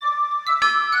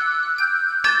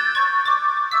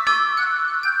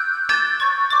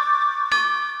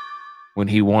when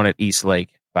he won at East Lake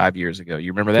 5 years ago.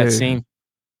 You remember that Dude. scene?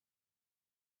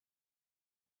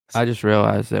 I just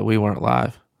realized that we weren't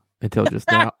live until just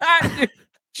now.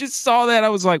 Just saw that. I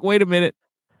was like, wait a minute.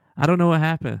 I don't know what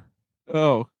happened.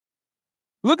 Oh,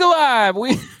 look alive.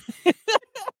 We're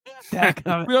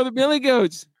Dadgummit. on the Billy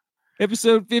Goats,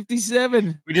 episode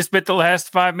 57. We just spent the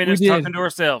last 5 minutes We did. talking to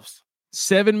ourselves.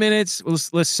 7 minutes.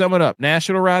 Let's sum it up.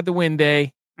 National Ride the Win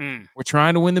Day. Mm. We're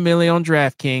trying to win the millie on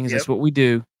DraftKings. Yep. That's what we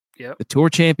do. Yep. The Tour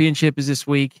Championship is this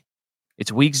week.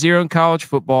 It's week 0 in college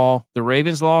football. The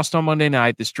Ravens lost on Monday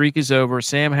night. The streak is over.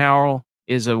 Sam Howell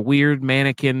is a weird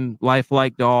mannequin,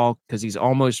 lifelike dog because he's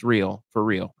almost real, for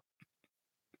real.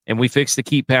 And we fixed the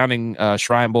Keep Pounding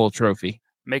Shrine Bowl trophy.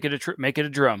 Make it a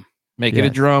drum. Make it a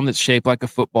drum that's shaped like a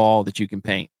football that you can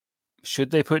paint. Should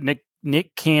they put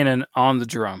Nick Cannon on the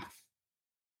drum?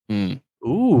 Ooh,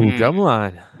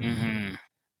 drumline. Mm-hmm.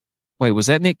 Wait, was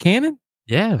that Nick Cannon?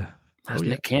 Yeah. That's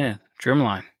Nick Cannon.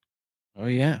 Drumline. Oh,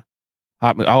 yeah.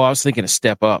 I was thinking of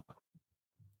Step Up.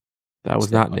 That was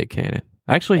Step not Up. Nick Cannon.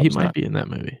 Actually, That he was might not. be in that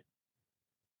movie.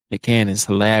 Nick Cannon's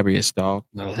hilarious, dog.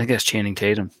 No, I think that's Channing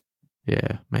Tatum.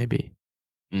 Yeah, maybe.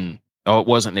 Oh, it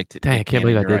wasn't Nick. Dang, I Nick can't Cannon,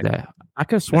 believe I you're did right. that. I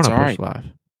could have sworn That's I pushed all right. live.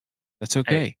 That's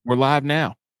okay. Hey. We're live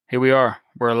now. Here we are.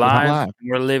 We're alive. live.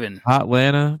 And we're living. Hot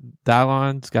Atlanta,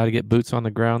 Dylon's got to get boots on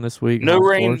the ground this week. No All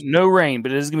rain, fours. no rain,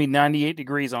 but it is going to be 98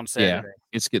 degrees on Saturday.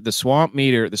 It's good. The swamp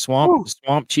meter, the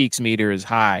swamp cheeks meter is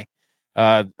high.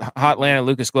 Hot Atlanta,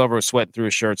 Lucas Glover was sweating through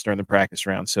his shirts during the practice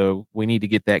round, so we need to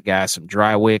get that guy some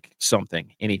dry wick,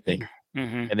 something, anything.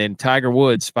 Mm-hmm. And then Tiger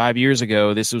Woods, 5 years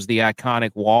ago, this was the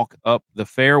iconic walk up the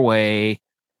fairway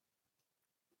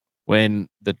when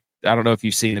I don't know if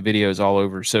you've seen the videos all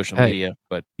over social media,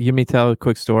 but You want me to tell a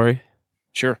quick story?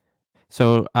 sure.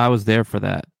 So I was there for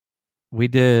that. We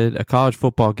did a college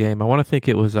football game. I want to think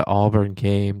it was an Auburn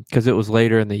game because it was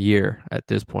later in the year at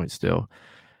this point still.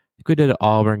 I think we did an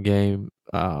Auburn game,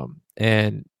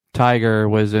 and Tiger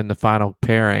was in the final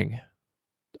pairing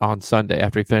on Sunday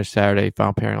after he finished Saturday,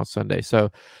 final pairing on Sunday.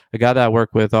 So a guy that I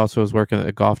work with also was working at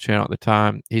the Golf Channel at the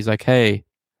time. He's like, hey,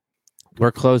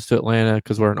 we're close to Atlanta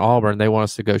because we're in Auburn. They want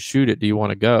us to go shoot it. Do you want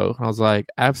to go? And I was like,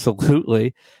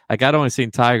 absolutely. Like, I'd only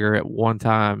seen Tiger at one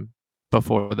time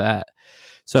before that.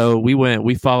 So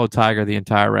we followed Tiger the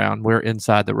entire round. We're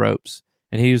inside the ropes.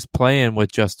 And he was playing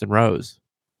with Justin Rose.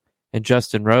 And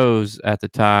Justin Rose at the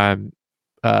time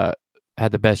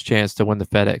had the best chance to win the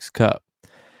FedEx Cup.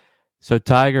 So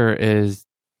Tiger is,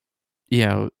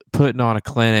 putting on a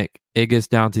clinic. It gets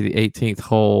down to the 18th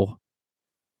hole.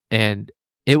 And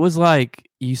it was like,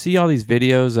 you see all these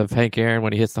videos of Hank Aaron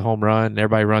when he hits the home run and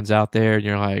everybody runs out there and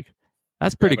you're like,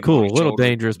 that's pretty cool. A little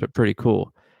dangerous, but pretty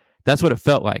cool. That's what it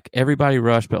felt like. Everybody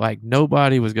rushed, but like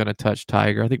nobody was going to touch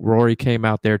Tiger. I think Rory came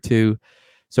out there too.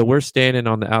 So we're standing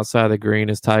on the outside of the green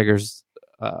as Tiger's,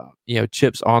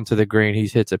 chips onto the green. He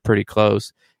hits it pretty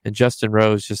close. And Justin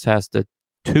Rose just has to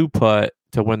 2-putt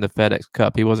to win the FedEx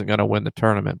Cup. He wasn't going to win the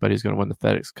tournament, but he's going to win the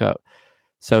FedEx Cup.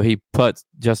 So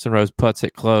Justin Rose putts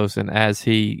it close, and as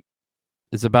he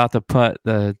is about to putt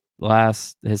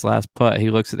his last putt, he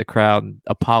looks at the crowd and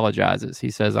apologizes. He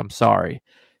says, I'm sorry.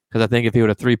 Because I think if he would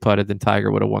have 3-putted, then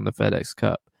Tiger would have won the FedEx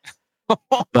Cup.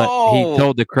 But he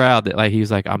told the crowd that he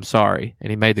was like, I'm sorry. And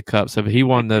he made the cup. So he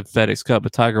won the FedEx Cup,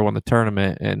 but Tiger won the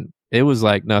tournament. And it was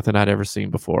like nothing I'd ever seen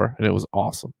before. And it was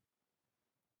awesome.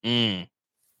 Dude,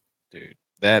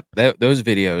 those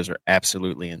videos are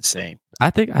absolutely insane. I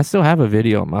think I still have a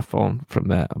video on my phone from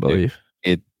that, I believe.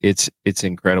 It's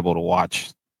incredible to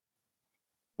watch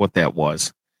what that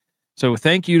was. So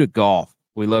thank you to golf.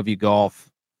 We love you, golf.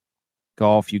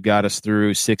 Golf, you got us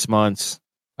through 6 months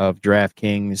of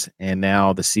DraftKings, and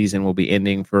now the season will be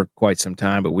ending for quite some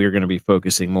time, but we're going to be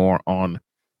focusing more on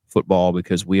football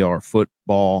because we are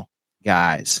football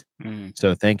guys.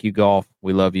 So thank you, golf.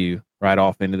 We love you. Right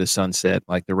off into the sunset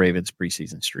like the Ravens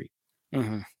preseason streak.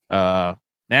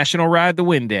 National Ride the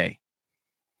Win Day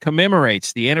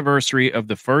commemorates the anniversary of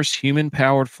the first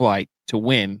human-powered flight to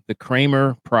win the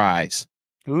Kramer Prize.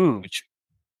 Ooh.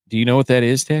 Do you know what that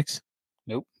is, Tex?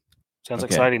 Nope. Sounds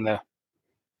exciting, though.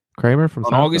 Kramer from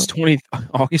On August 23rd,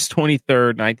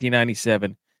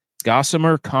 1997,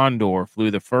 Gossamer Condor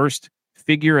flew the first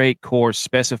figure-8 course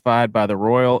specified by the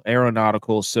Royal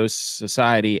Aeronautical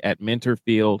Society at Mentor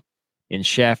Field in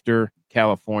Shafter,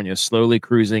 California. Slowly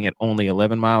cruising at only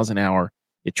 11 miles an hour,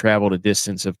 it traveled a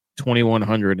distance of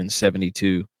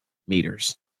 2,172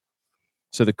 meters.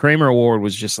 So the Kramer Award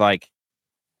was just like,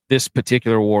 this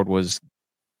particular award was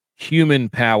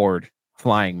human-powered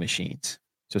flying machines.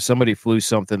 So somebody flew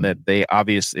something that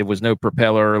it was no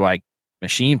propeller like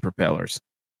machine propellers.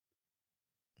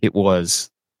 It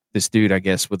was this dude, I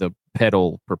guess, with a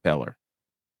pedal propeller.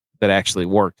 that actually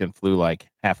worked and flew like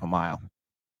half a mile.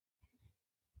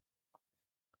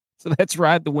 So that's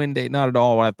Ride the Wind Day. Not at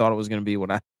all what I thought it was going to be when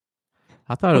I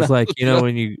thought it was like,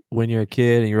 when you're a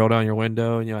kid and you roll down your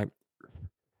window and you're like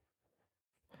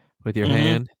with your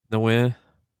hand in the wind.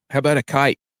 How about a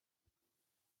kite?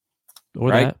 Or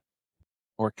right? that.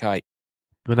 Or kite.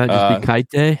 Would that just be kite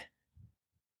day?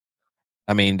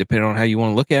 I mean, depending on how you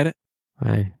want to look at it.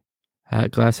 Hey,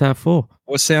 glass half full.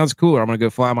 What sounds cooler? I'm going to go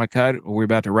fly my kite, or we're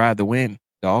about to ride the wind,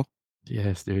 dog?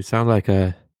 Yes, dude. Sounds like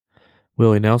a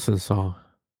Willie Nelson song.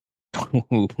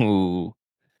 Sounds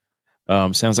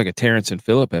like a Terrence and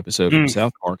Phillip episode from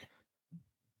South Park.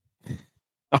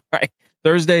 All right.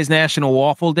 Thursday's National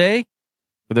Waffle Day.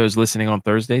 For those listening on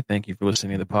Thursday, thank you for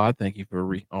listening to the pod. Thank you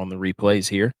for on the replays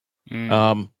here.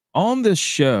 On the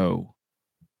show,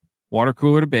 Water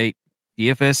Cooler Debate,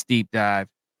 DFS Deep Dive,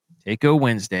 Takeo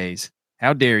Wednesdays,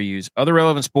 How Dare Yous, other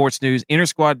relevant sports news,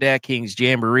 Inter-Squad Dad Kings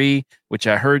Jamboree, which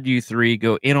I heard you three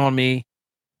go in on me.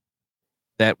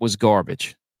 That was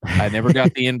garbage. I never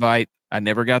got the invite. I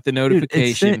never got the notification. Dude,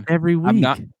 it's sent every week.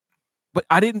 But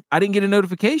I didn't get a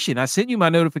notification. I sent you my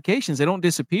notifications. They don't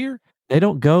disappear. They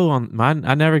don't go on mine.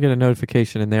 I never get a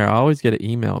notification in there. I always get an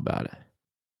email about it.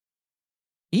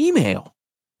 Email?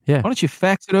 Yeah. Why don't you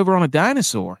fax it over on a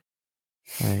dinosaur?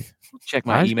 Hey, check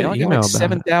my email. I got like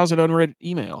 7,000 unread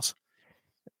emails.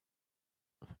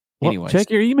 Well, anyways. Check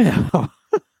your email.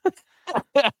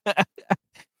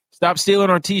 Stop stealing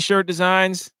our t-shirt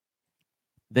designs.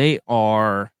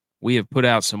 We have put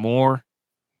out some more,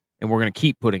 and we're going to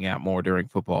keep putting out more during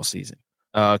football season.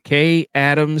 Kay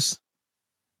Adams,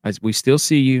 we still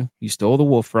see you. You stole the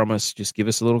wolf from us. Just give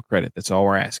us a little credit. That's all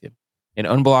we're asking. And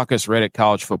unblock us right at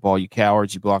college football, you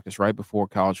cowards. You blocked us right before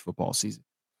college football season.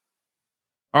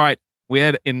 All right.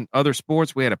 In other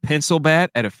sports, we had a pencil bat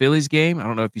at a Phillies game. I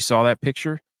don't know if you saw that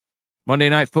picture. Monday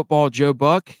Night Football, Joe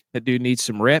Buck. That dude needs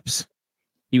some reps.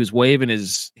 He was waving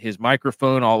his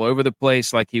microphone all over the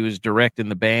place like he was directing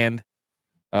the band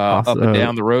up and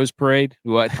down the Rose Parade.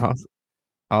 What?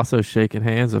 Also shaking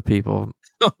hands with people.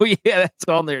 Oh, yeah, that's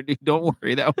on there, dude. Don't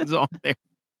worry. That one's on there.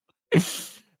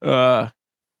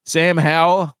 Sam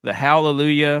Howell, the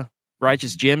Hallelujah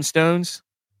Righteous Gemstones.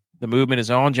 The movement is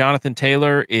on. Jonathan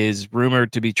Taylor is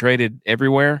rumored to be traded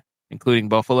everywhere, including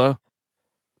Buffalo.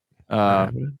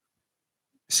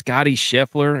 Scotty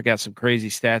Scheffler, I got some crazy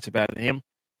stats about him.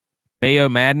 Mayo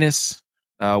Madness,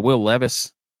 Will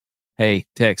Levis. Hey,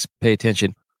 Tex, pay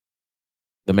attention.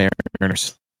 The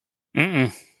Mariners.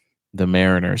 The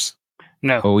Mariners.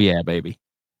 No. Oh, yeah, baby.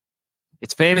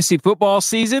 It's fantasy football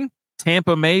season.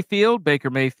 Tampa Mayfield,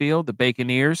 Baker Mayfield, the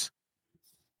Baconeers,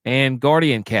 and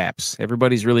Guardian caps.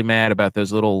 Everybody's really mad about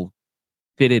those little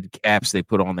fitted caps they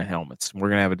put on the helmets. We're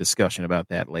going to have a discussion about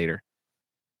that later.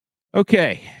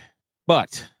 Okay,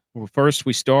 but first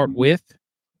we start with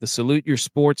the Salute Your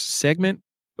Sports segment.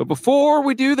 But before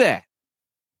we do that,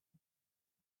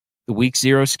 the Week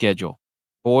 0 schedule.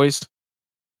 Boys,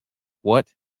 what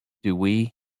do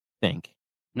we think?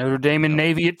 Notre Dame and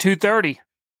Navy at 2:30.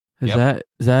 Is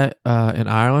that in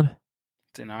Ireland?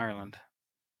 It's in Ireland.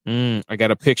 I got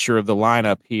a picture of the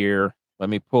lineup here. Let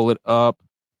me pull it up.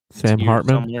 Sam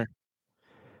Hartman. Somewhere.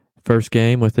 First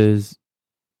game with his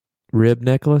rib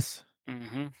necklace.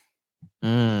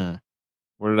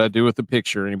 What did I do with the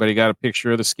picture? Anybody got a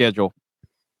picture of the schedule?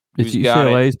 It's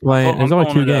UCLA's playing. There's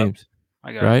only 2 games.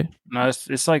 I got right? It. No,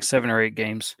 it's like 7 or 8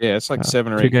 games. Yeah, it's like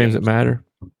 7 or 8 2 games that matter.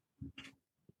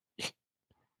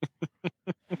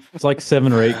 It's like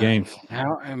 7 or 8 games.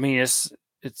 I mean, it's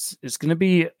going to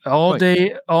be all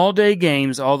day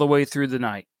games all the way through the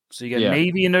night. So you got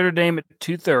Navy and Notre Dame at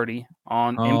 2:30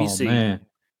 on NBC. Man.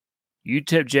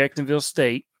 UTEP Jacksonville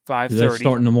State 5:30. Does that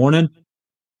start in the morning?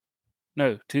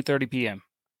 No, 2:30 p.m.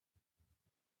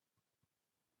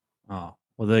 Oh,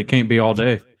 well, they can't be all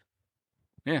day.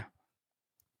 Yeah,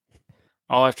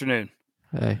 all afternoon.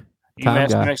 Hey,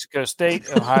 UMass Mexico State,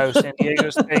 Ohio San Diego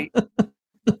State.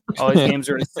 All these games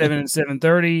are at 7 and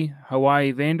 7:30.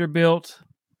 Hawaii Vanderbilt,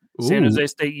 San Jose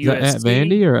State USC. At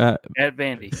Vandy or at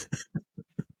Vandy?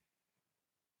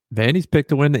 Vandy's picked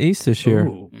to win the East this year.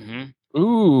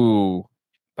 Ooh.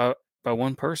 By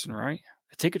one person, right?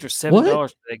 The tickets are $7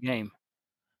 for that game.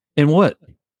 And what?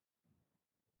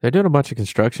 They're doing a bunch of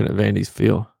construction at Vandy's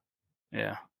field.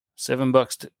 Yeah,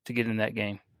 $7 to get in that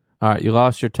game. All right, you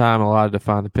lost your time allotted to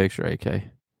find the picture, AK.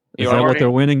 Is that what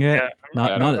they're winning at? Yeah,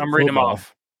 not I'm reading them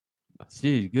off.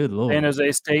 Gee, good Lord. San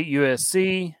Jose State,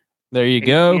 USC. There you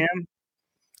go.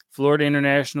 Florida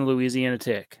International, Louisiana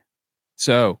Tech.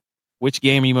 So, which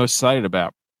game are you most excited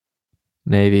about?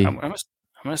 Navy. I'm gonna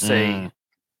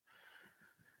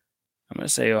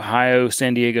say Ohio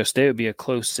San Diego State would be a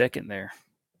close second there.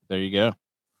 There you go.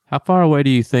 How far away do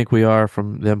you think we are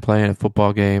from them playing a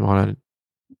football game on a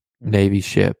Navy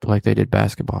ship like they did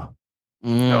basketball?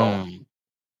 No. I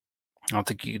don't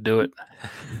think you could do it.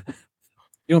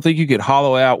 You don't think you could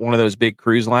hollow out one of those big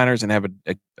cruise liners and have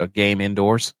a game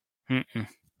indoors? Mm-mm.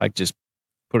 Like just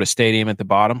put a stadium at the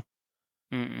bottom?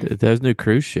 Those new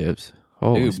cruise ships.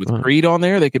 Dude, with Creed on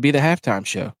there, they could be the halftime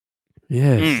show.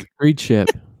 Yes, Creed ship.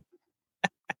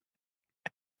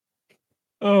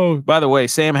 Oh, by the way,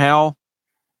 Sam Howell,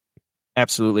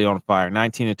 absolutely on fire.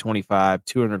 19 to 25,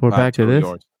 205 We're back to this?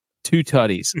 yards, 2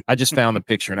 tutties. I just found the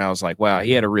picture and I was like, wow,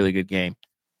 he had a really good game.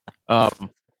 All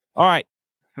right.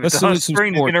 Let's on the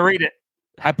screen, you're going to read it.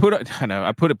 I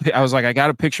was like, I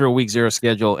got a picture of week 0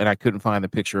 schedule and I couldn't find the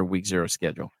picture of week 0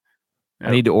 schedule. Yep.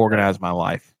 I need to organize my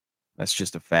life. That's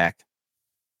just a fact.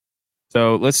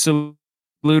 So let's salute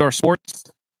our sports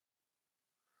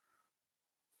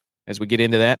as we get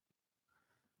into that.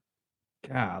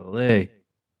 Golly.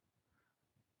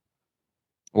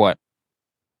 What?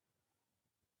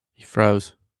 You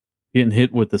froze. Getting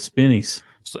hit with the spinnies.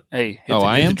 So, hey, hit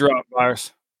the drop,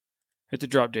 Myers. Hit the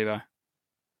drop, J-Vi.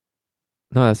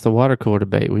 No, that's the water cooler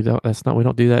debate. We don't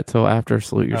do that till after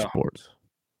salute your sports.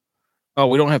 Oh,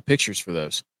 we don't have pictures for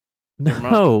those.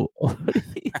 No.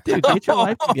 Dude, get your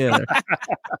life together.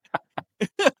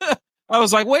 I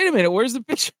was like, wait a minute, where's the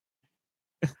picture?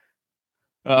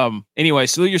 Anyway,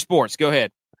 salute your sports. Go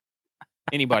ahead.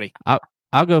 Anybody?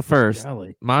 I'll go first.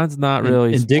 Golly. Mine's not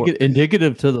really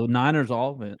indicative to the Niners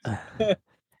offense.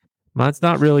 Mine's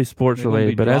not really sports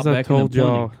related, but as I told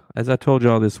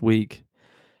y'all this week,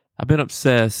 I've been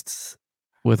obsessed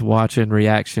with watching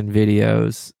reaction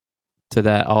videos to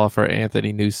that Oliver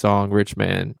Anthony new song, Rich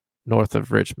Man, North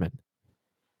of Richmond.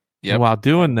 Yep. And while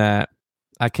doing that,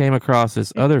 I came across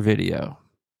this other video.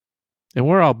 And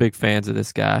we're all big fans of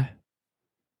this guy.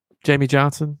 Jamie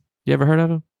Johnson. You ever heard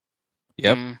of him?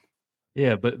 Yep.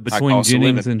 Yeah, but between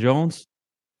Jennings and Jones?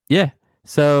 Yeah.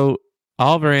 So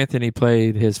Oliver Anthony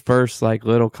played his first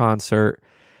little concert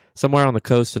somewhere on the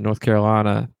coast of North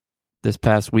Carolina this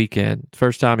past weekend.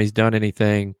 First time he's done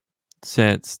anything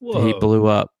since he blew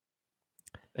up.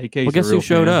 AK's guess who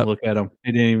showed up? Look at him.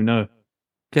 He didn't even know.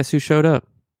 Guess who showed up?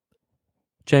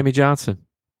 Jamie Johnson.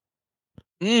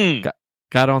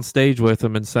 Got on stage with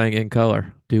him and sang In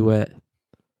Color duet.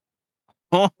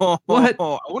 What?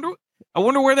 I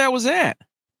wonder where that was at.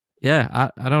 Yeah,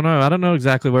 I don't know. I don't know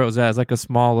exactly where it was at. It's like a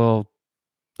small little,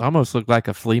 almost looked like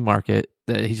a flea market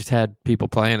that he just had people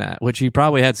playing at, which he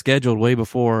probably had scheduled way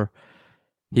before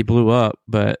he blew up.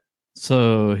 But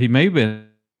so he may have been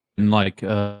like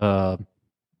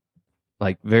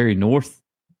very north.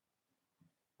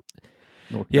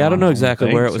 Yeah, I don't know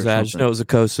exactly where it was at. I just know it was the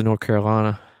coast of North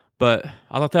Carolina. But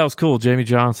I thought that was cool. Jamie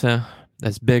Johnson,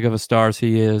 as big of a star as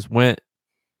he is, went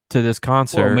to this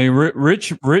concert. Well, I mean,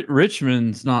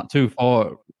 Richmond's not too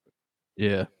far.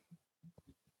 Yeah.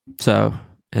 So,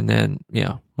 and then,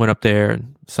 went up there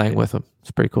and sang with him.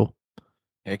 It's pretty cool.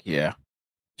 Heck yeah.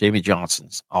 Jamie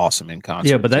Johnson's awesome in concert.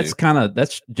 Yeah, but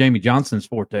that's Jamie Johnson's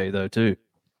forte though too.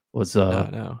 Was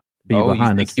no. Be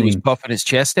behind the scene. He was puffing his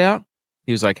chest out.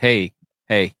 He was like, "Hey,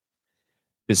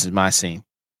 this is my scene.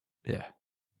 Yeah.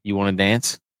 You want to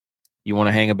dance? You want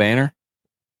to hang a banner?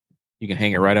 You can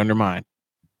hang it right under mine."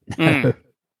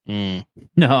 No,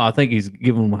 I think he's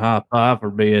giving him a high five for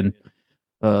being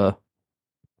who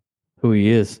he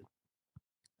is.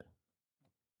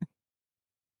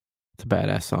 It's a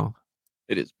badass song.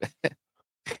 It is bad.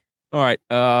 All right.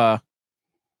 I'll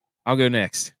go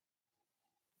next.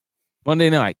 Monday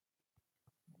night.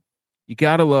 You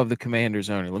got to love the Commanders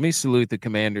owner. Let me salute the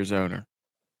Commanders owner.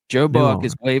 Joe Buck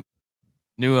is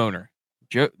new owner.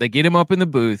 They get him up in the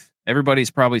booth.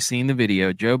 Everybody's probably seen the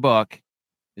video. Joe Buck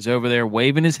is over there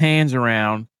waving his hands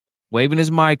around, waving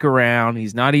his mic around.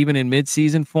 He's not even in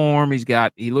midseason form.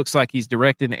 He looks like he's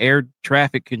directing air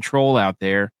traffic control out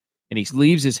there, and he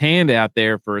leaves his hand out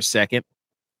there for a second.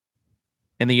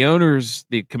 And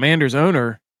the Commanders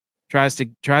owner tries to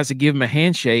give him a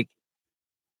handshake,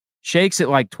 shakes it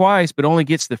like twice, but only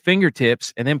gets the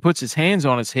fingertips, and then puts his hands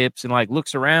on his hips and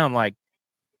looks around like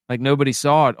nobody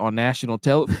saw it on national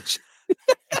television.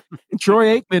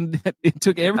 Troy Aikman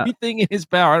took everything in his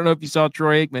power. I don't know if you saw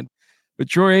Troy Aikman, but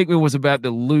Troy Aikman was about to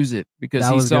lose it because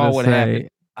he saw what happened.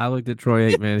 I looked at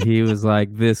Troy Aikman. He was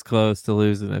this close to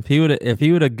losing. If he would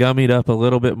have gummied up a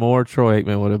little bit more, Troy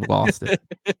Aikman would have lost it.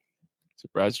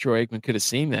 Surprised Troy Aikman could have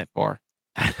seen that far.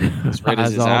 As red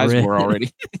as his eyes were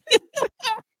already.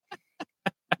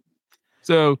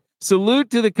 So salute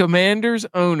to the Commanders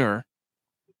owner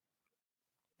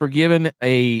for giving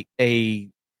a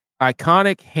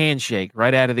iconic handshake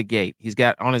right out of the gate. He's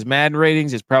got on his Madden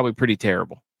ratings is probably pretty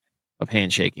terrible. of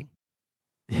handshaking.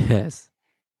 Yes.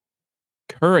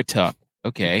 Currituck.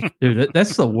 Okay. Dude,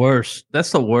 that's the worst.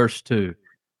 That's the worst too.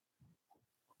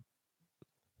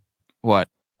 What?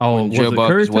 Oh, When was Joe it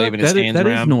Buck is Currituck? waving his hands That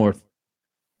is around, north.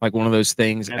 like one of those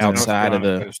things That's North outside of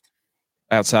Carolina the coast.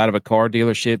 outside of a car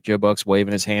dealership. Joe Buck's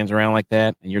waving his hands around like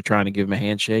that, and you're trying to give him a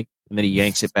handshake, and then he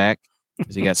yanks it back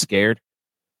because he got scared.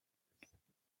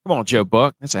 Come on, Joe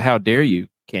Buck. That's a how dare you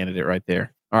candidate right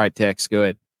there. All right, Tex, go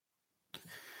ahead.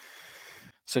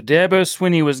 So Dabo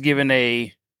Swinney was given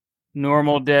a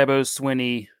normal Dabo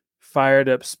Swinney fired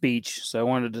up speech. So I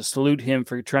wanted to salute him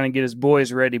for trying to get his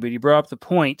boys ready. But he brought up the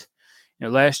point.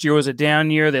 Last year was a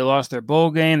down year. They lost their bowl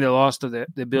game. They lost the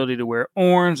ability to wear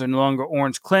orange. They're no longer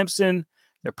orange Clemson.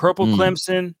 They're purple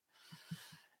Clemson.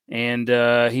 And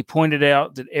he pointed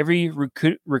out that every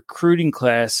recruiting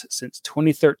class since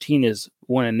 2013 has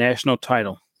won a national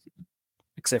title,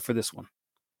 except for this one.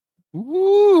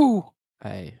 Ooh.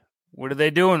 Hey, What are they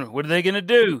doing? What are they going to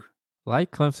do?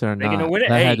 like Clemson or They're gonna not, win it.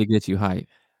 that Hey. had to get you hyped.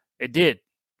 It did.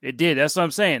 It did. That's what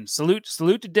I'm saying. Salute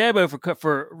to Dabo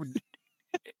for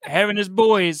having his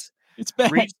boys It's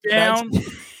back. reach down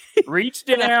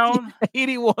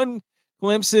 81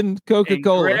 Clemson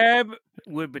Coca-Cola. and grab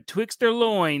with betwixt their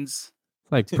loins.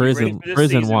 It's like Ready prison for this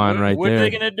prison season. wine right what there. are they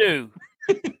going to do?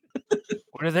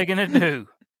 What are they going to do?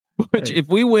 Which, if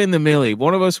we win the Millie,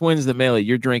 one of us wins the Millie,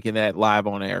 you're drinking that live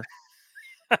on air.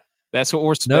 That's what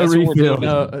we're No that's what we're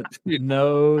refill. doing.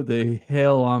 No, the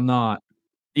hell I'm not.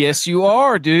 Yes, you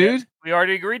are, dude. We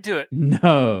already agreed to it.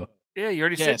 No, Yeah, you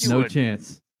already Yes. said you no would.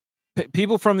 chance.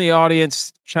 People from the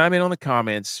audience chime in on the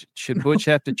comments. Should Butch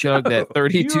have to chug that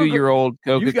 32-year-old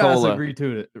You guys Coca-Cola? agree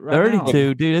to it. Right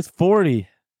 32, dude. It's 40.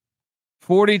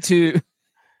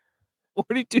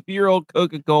 42-year-old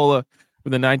Coca-Cola for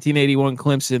the 1981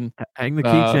 Clemson Hang the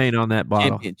keychain on that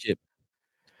bottle. championship.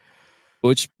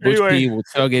 Butch Anyway. P will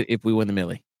chug it if we win the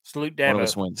Millie. Salute One of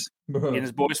us Dabo. wins. now. Getting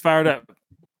his boys fired up.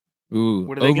 Ooh,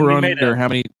 What are they gonna over be made under of? how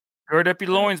many? Gird up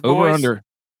your loins, boys. Over under.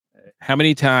 How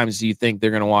many times do you think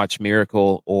they're going to watch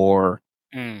Miracle or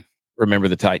Remember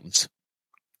the Titans?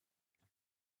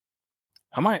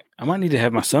 I might need to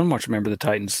have my son watch Remember the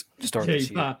Titans to start this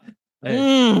year.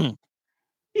 Get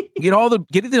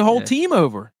the whole Yeah. team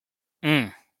over.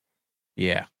 Mm.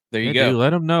 Yeah, there you Yeah, go. dude, let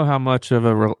them know how much of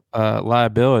a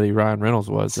liability Ryan Reynolds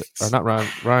was, or not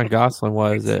Ryan Gosling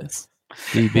was at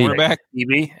DB. Quarterback.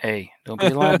 EB, hey, don't be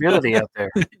a liability out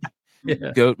there.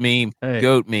 Yeah. Goat meme. Hey.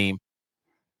 Goat meme.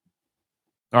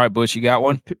 All right, Bush, you got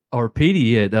one? Or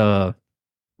Petey at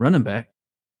running back.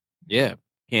 Yeah,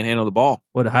 can't handle the ball.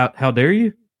 What? How dare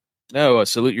you, No,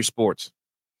 salute your sports.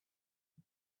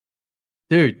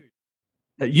 dude?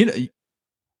 You know.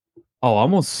 Oh,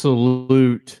 I'm gonna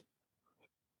salute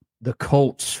the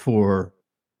Colts for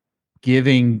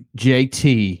giving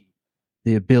JT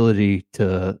the ability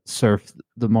to surf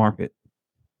the market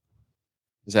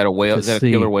Is that a whale? To Is that see.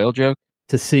 a killer whale joke?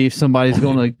 to see if somebody's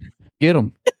going to get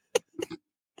him.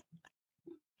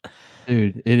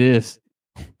 Dude, it is.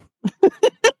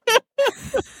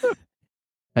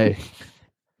 Hey,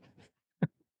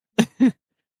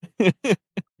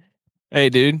 Hey,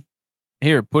 dude.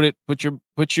 Here, put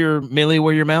your Millie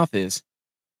where your mouth is.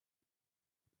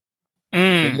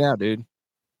 Check it out, dude.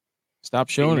 Stop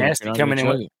showing it. nasty You're not coming gonna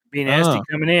in. chug it. Be nasty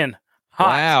coming in. Hot.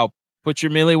 Wow. Put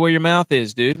your Millie where your mouth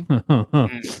is, dude.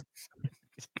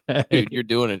 Hey, Dude, you're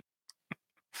doing it.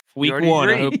 Week already one.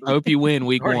 agreed. I hope you win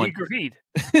week Already one. agreed.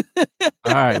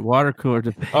 All right, water cooler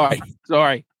debate. All right.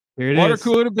 Sorry. here it Water is.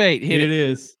 cooler debate. Hit Here it. it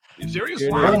is. Serious?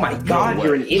 Oh my God,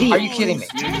 you're an idiot. Are you kidding me?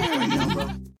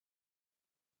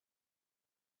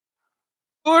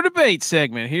 Cooler debate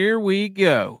segment. Here we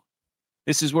go.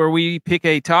 This is where we pick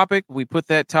a topic. We put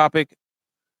that topic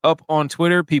up on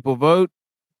Twitter. People vote.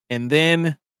 And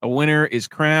then a winner is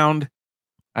crowned.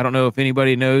 I don't know if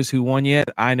anybody knows who won yet.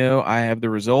 I know I have the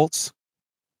results.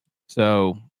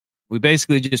 So we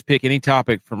basically just pick any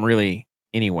topic from really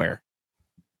anywhere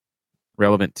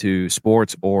relevant to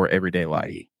sports or everyday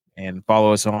life. And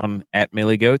follow us on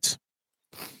 @MillyGoats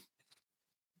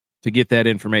to get that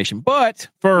information. But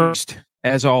first,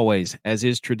 as always, as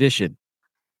is tradition,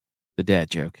 the dad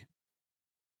joke.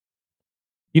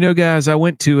 You know, guys, I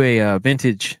went to a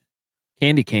vintage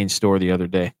candy cane store the other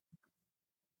day.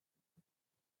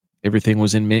 Everything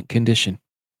was in mint condition.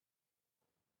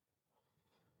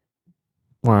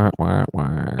 Wah, wah,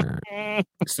 wah.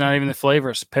 It's not even the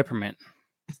flavor. It's peppermint.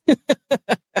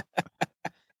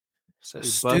 So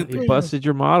stupid. You busted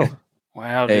your model.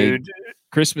 Wow, Hey, dude.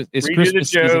 Christmas. It's Redo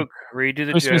Christmas the joke. season. Redo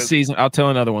the Christmas joke. season. I'll tell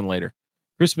another one later.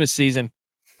 Christmas season.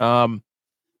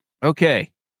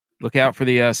 Okay. Look out for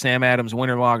the Sam Adams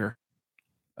Winter Lager.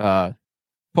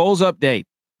 Polls update.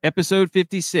 Episode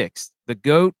 56, the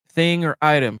GOAT thing or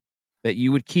item that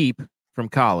you would keep from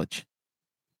college.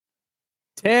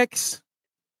 Tex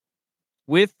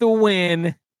with the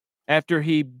win after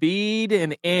he beat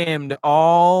and emmed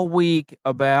all week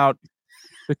about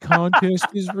the contest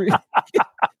is rigged.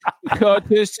 The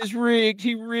contest is rigged.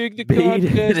 He rigged the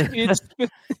contest.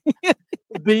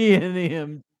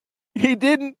 B&M. He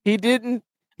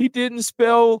didn't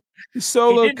spell the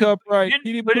solo cup right.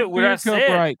 He didn't put it what I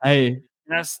said right. Hey,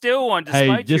 and I still want to.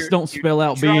 hey, just don't spell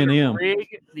out B&M. Rig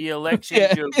the election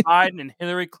of Joe Biden and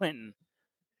Hillary Clinton.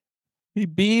 He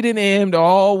beat and emmed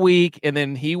all week, and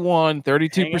then he won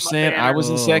 32%. I was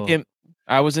in second.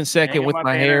 I was in second with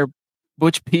my hair.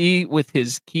 Butch P with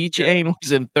his keychain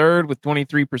was in third with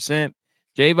 23%.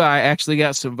 J-Vi actually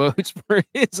got some votes for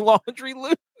his laundry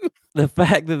lube. The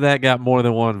fact that got more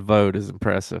than one vote is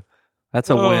impressive. That's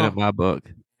a win in my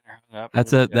book.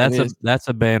 That's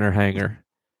a banner hanger.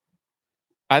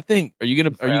 I think. Are you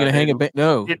gonna hang a banner?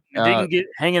 No, didn't get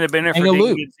hanging a banner hang for a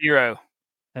loop. Get zero.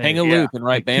 Hang a loop and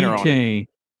write banner on it.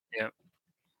 Yeah.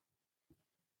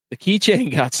 The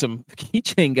keychain got some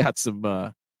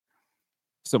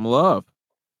love.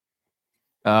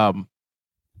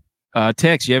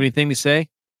 Tex, you have anything to say?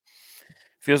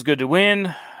 Feels good to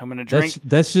win. I'm gonna drink.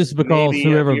 That's just because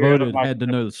whoever voted had to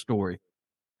know the story.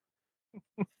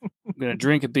 I'm gonna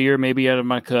drink a beer, maybe out of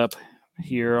my cup,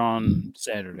 here on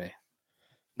Saturday.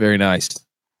 Very nice.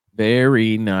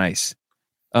 Very nice.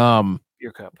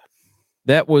 Your cup.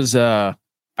 That was that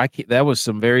was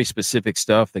some very specific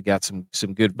stuff that got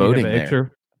some good voting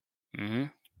there.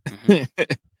 Mm-hmm.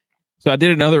 So I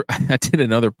did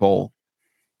another poll,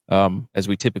 as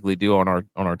we typically do on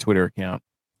our Twitter account.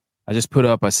 I just put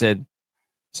up. I said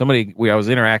I was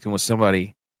interacting with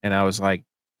somebody, and I was like,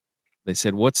 they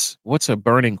said, "What's a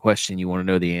burning question you want to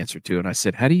know the answer to?" And I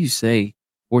said, "How do you say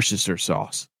Worcestershire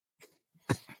sauce?"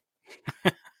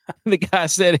 The guy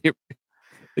said it.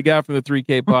 The guy from the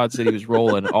 3K pod said he was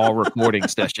rolling all recording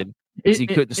session because he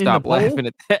couldn't stop laughing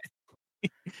at that.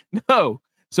 No.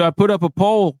 So I put up a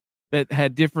poll that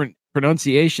had different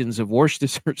pronunciations of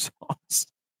Worcestershire sauce.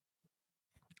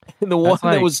 And the one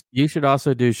that was... You should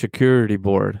also do charcuterie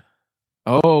board.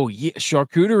 Oh, yeah.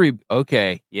 Charcuterie.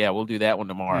 Okay. Yeah, we'll do that one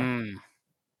tomorrow.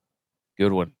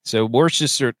 Good one. So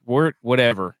Worcestershire,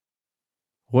 whatever.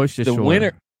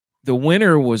 Worcestershire. The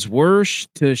winner was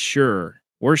Worcestershire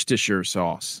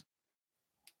sauce.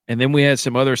 And then we had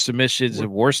some other submissions of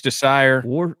Worcestershire.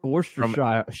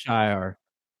 Worcestershire.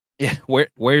 Yeah.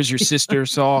 Where's your sister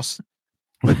sauce?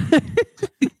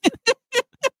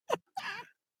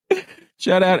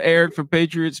 Shout out Eric from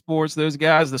Patriot Sports. Those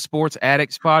guys, the Sports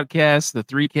Addicts podcast, the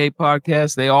 3K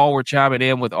podcast, they all were chiming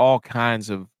in with all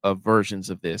kinds of versions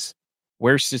of this.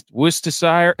 Where's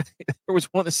Worcestershire? There was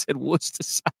one that said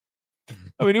Worcestershire.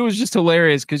 I mean, it was just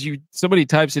hilarious because somebody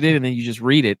types it in and then you just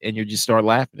read it and you just start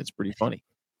laughing. It's pretty funny.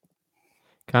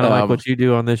 Kind of like what you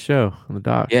do on this show on the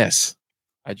doc. Yes.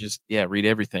 I just, read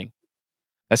everything.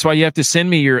 That's why you have to send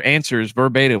me your answers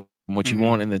verbatim, what you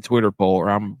want in the Twitter poll, or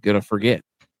I'm going to forget.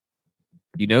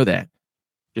 You know that.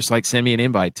 Just like send me an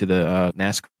invite to the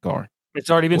NASCAR. It's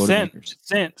already been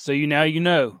sent. So you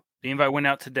know. The invite went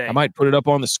out today. I might put it up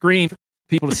on the screen for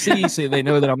people to see so they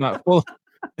know that I'm not full.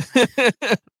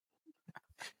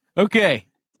 Okay.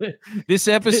 This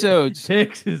episode's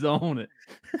Tex is on it.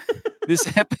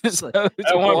 This episode. I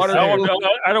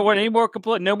don't want any more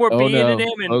complaint. No more being and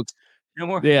Emmon. No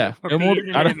more. Yeah. No more.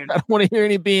 I don't want to hear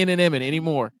any being and Emmon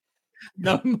anymore.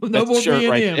 No more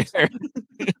being and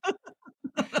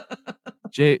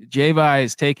J-Vi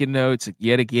is taking notes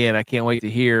yet again. I can't wait to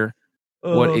hear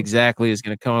what exactly is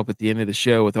going to come up at the end of the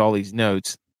show with all these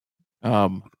notes.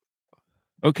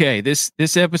 Okay, this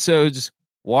episode's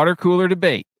water cooler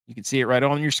debate. You can see it right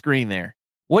on your screen there.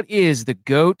 What is the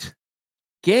GOAT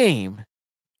game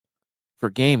for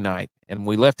game night? And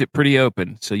we left it pretty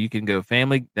open, so you can go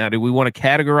family. Now, do we want to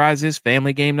categorize this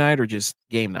family game night or just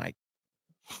game night?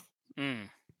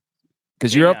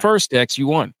 Because you're up first, Dex. You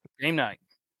won. Game night.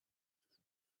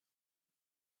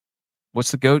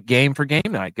 What's the GOAT game for game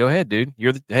night? Go ahead, dude.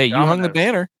 You hung the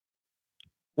banner.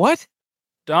 What?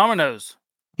 Domino's.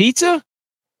 Pizza?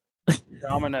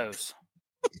 Domino's.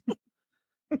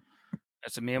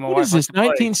 That's what me and my wife. What is this,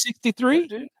 1963?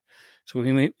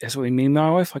 That's what me and my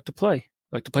wife like to play.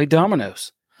 Like to play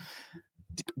dominoes.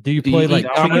 Do you play like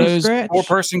dominoes?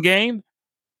 4-person game?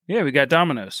 Yeah, we got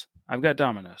dominoes. I've got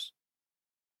dominoes.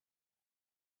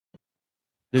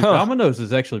 Dude, dominoes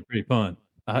is actually pretty fun.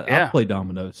 I play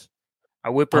dominoes. I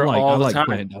whip her all the time.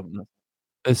 Playing dominoes.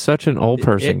 It's such an old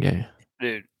person game,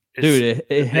 dude.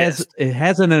 It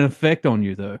has an effect on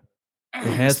you though.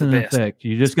 It has an effect.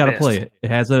 You just got to play it. It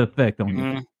has an effect on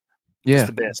you. Yeah,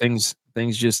 the best. things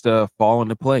just fall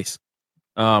into place.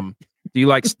 Do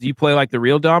you play like the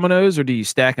real dominoes, or do you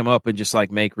stack them up and just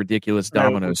like make ridiculous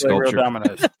domino we play real sculpture?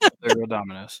 dominoes. Play real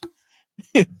dominoes.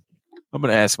 I'm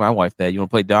gonna ask my wife that. You want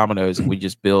to play dominoes, and we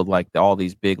just build like all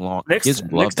these big long. Next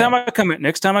time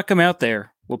I come out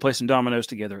there, we'll play some dominoes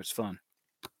together. It's fun.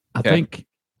 I think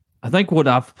what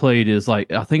I've played is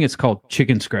like, I think it's called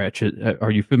Chicken Scratch.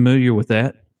 Are you familiar with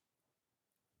that?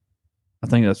 I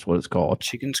think that's what it's called.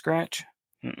 Chicken Scratch?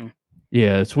 Mm-mm.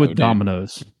 Yeah, it's with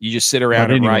dominoes. You just sit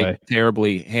around and write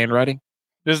terribly handwriting.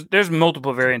 There's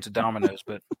multiple variants of dominoes,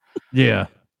 but yeah,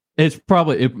 it's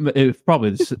probably a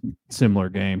similar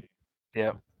game.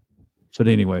 Yeah. But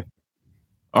anyway,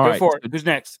 all right. Go for it. Who's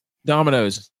next?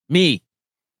 Dominoes. Me.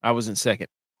 I was in second.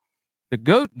 The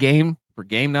GOAT game for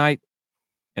game night,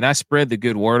 and I spread the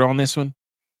good word on this one,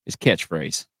 is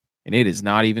Catchphrase, and it is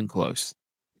not even close.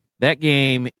 That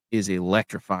game is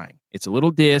electrifying. It's a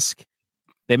little disc.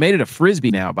 They made it a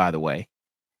frisbee now, by the way,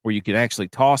 where you can actually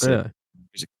toss it.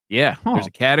 There's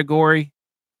a category.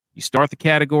 You start the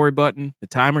category button, the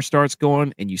timer starts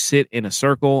going, and you sit in a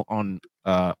circle on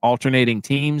alternating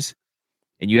teams,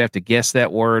 and you have to guess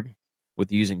that word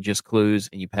with using just clues,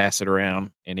 and you pass it around,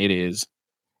 and it is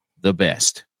the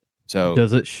best. So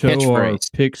does it show our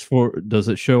picks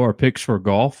for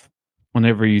golf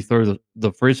whenever you throw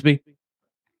the frisbee?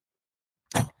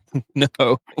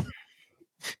 No.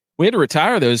 We had to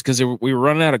retire those because we were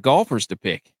running out of golfers to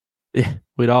pick. Yeah,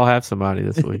 we'd all have somebody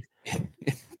this week.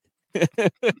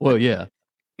 Well, yeah.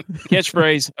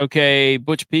 Catchphrase. Okay,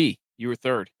 Butch P, you were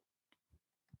third.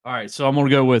 All right, so I'm going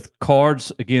to go with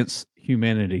Cards Against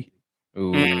Humanity.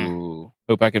 Ooh.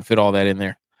 Hope I can fit all that in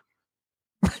there.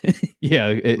 Yeah,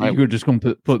 you're just going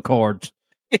to put cards.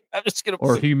 I'm just going to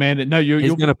or humanity. No, you're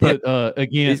going to put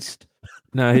against.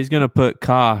 He's going to put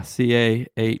CAH.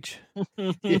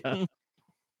 Yeah.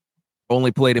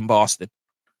 Only played in Boston.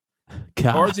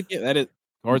 God. Cards against that is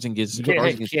Cards against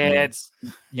Cads.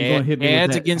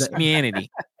 Cads against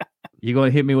humanity. You're going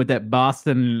to hit me with that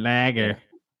Boston lagers.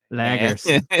 The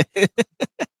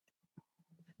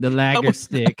lager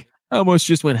stick. I almost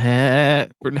just went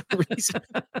hat for no reason.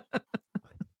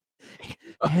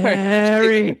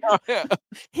 Harry.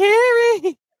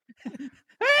 Harry.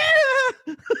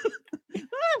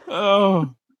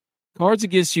 Oh, Cards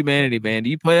Against Humanity, man. Do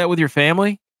you play that with your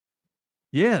family?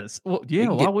 Yes. Well, yeah.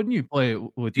 Why wouldn't you play it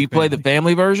with? Do you play the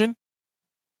family version?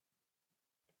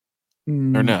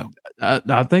 Or no?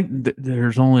 I think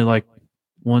there's only like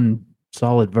one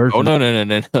solid version. Oh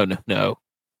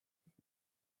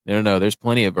no. There's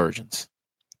plenty of versions.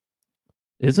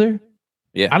 Is there?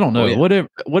 Yeah. I don't know. Oh, yeah.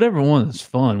 Whatever one is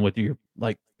fun with your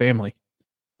like family.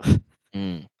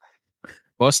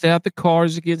 Bust out the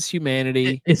Cards Against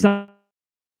Humanity. It's not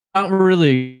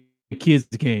really a kids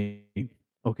game.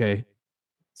 Okay.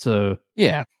 So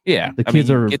yeah. The kids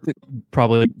are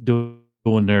probably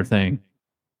doing their thing,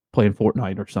 playing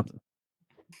Fortnite or something.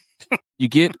 You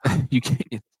get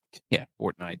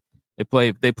Fortnite.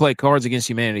 They play Cards Against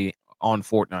Humanity on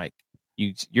Fortnite.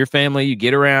 Your family, you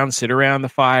get around, sit around the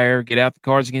fire, get out the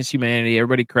Cards Against Humanity.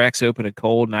 Everybody cracks open a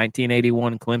cold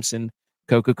 1981 Clemson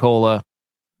Coca-Cola,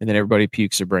 and then everybody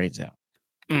pukes their brains out.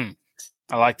 I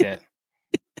like that.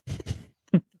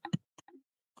 All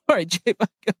right, Jay, go.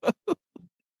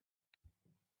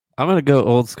 I'm going to go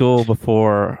old school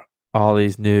before all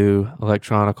these new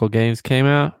electronical games came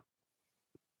out.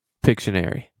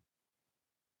 Pictionary.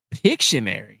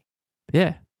 Pictionary?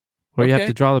 Yeah. Where you have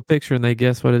to draw the picture and they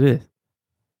guess what it is.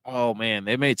 Oh, man.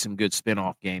 They made some good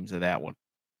spin-off games of that one.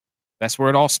 That's where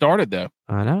it all started, though.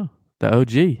 I know. The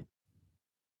OG.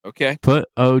 Okay. Put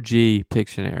OG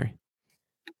Pictionary.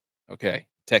 Okay.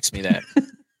 Text me that.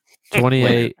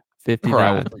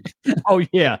 2859. Oh,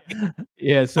 yeah.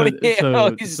 Yeah. So now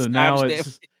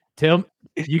it's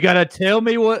you gotta tell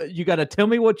me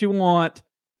what you want.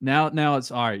 Now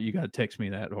it's all right. You gotta text me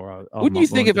that, or wouldn't you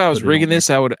think if I was rigging this,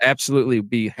 I would absolutely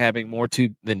be having more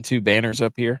than two banners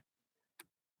up here?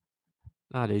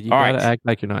 Nah, dude, you gotta act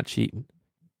like you're not cheating.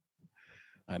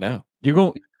 I know. You're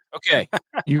going. Okay.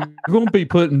 You're going to be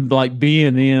putting like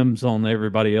B&Ms on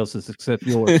everybody else's except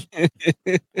yours.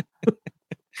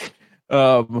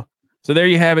 So there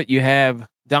you have it. You have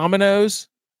dominoes,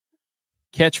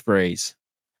 Catchphrase,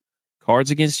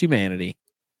 Cards Against Humanity,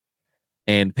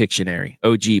 and Pictionary.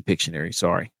 OG Pictionary,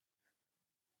 sorry.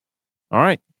 All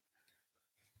right.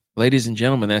 Ladies and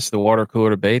gentlemen, that's the water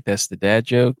cooler debate. That's the dad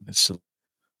joke. That's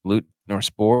Salute Our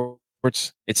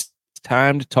Sports. It's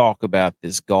time to talk about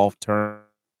this golf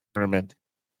tournament,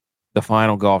 the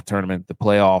final golf tournament, the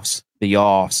playoffs, the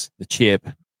offs, the chip,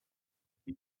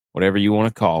 whatever you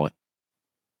want to call it.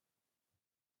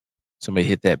 Somebody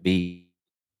hit that beat.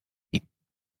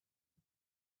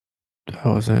 I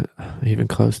wasn't even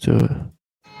close to it.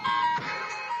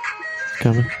 It's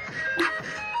coming.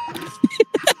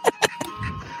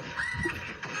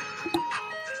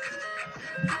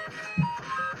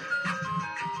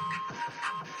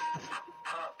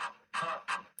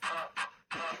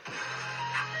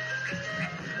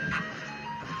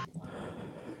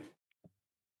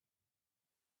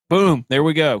 Boom. There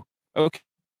we go.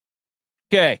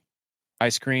 Okay.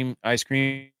 Ice cream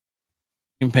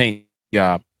paint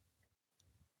job.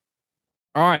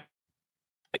 All right.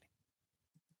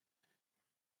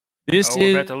 We're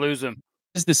about to lose him.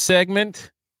 This is the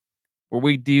segment where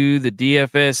we do the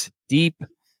DFS deep.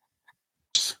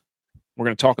 We're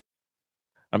going to talk.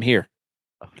 I'm here.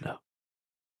 Oh no.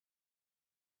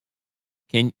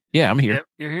 I'm here. Yep,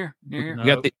 you're here. You're here.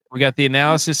 No. We got the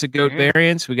analysis of GOAT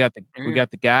variants. We got the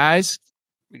guys.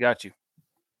 We got you.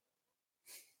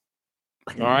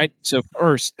 All right. So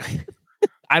first,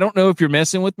 I don't know if you're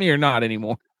messing with me or not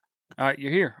anymore. All right,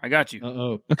 you're here. I got you.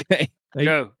 Uh-oh. Okay.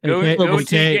 Go AK, until you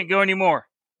can't go anymore.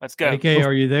 Let's go. AK,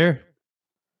 are you there?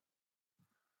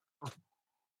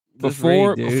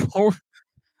 Before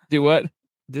do what?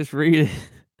 Just read it.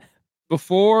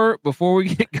 Before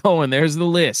we get going, there's the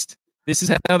list. This is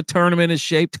how the tournament is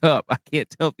shaped up. I can't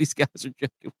tell if these guys are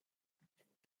joking.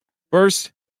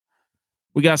 First,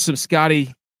 we got some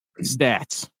Scotty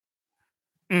stats.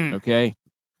 Okay.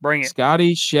 Bring it.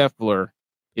 Scotty Scheffler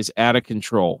is out of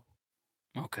control.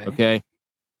 Okay.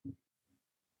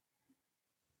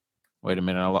 Wait a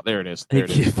minute. There it is. There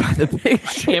it is. Find the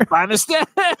picture. Can't find the stat.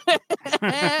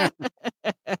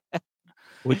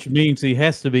 Which means he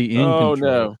has to be in control.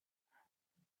 No.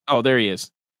 Oh, there he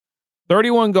is.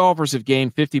 31 golfers have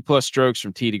gained 50-plus strokes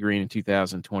from tee to green in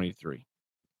 2023.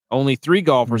 Only 3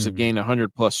 golfers have gained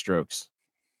 100-plus strokes.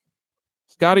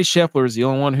 Scotty Scheffler is the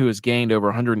only one who has gained over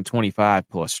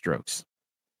 125-plus strokes.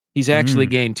 He's actually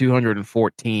gained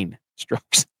 214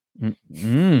 strokes.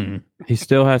 He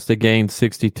still has to gain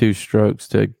 62 strokes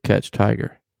to catch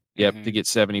Tiger. Yep, to get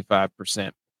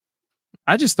 75%.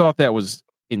 I just thought that was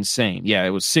insane. Yeah, it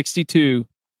was 62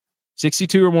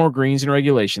 or more greens in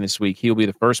regulation this week. He'll be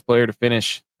the first player to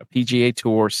finish a PGA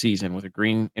Tour season with a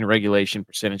green in regulation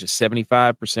percentage of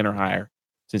 75% or higher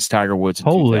since Tiger Woods in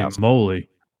 2000. Holy moly.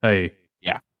 Hey.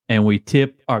 Yeah. And we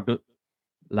tip our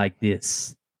like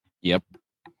this. Yep.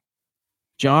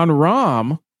 John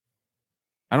Rahm,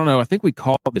 I don't know. I think we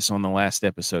called this on the last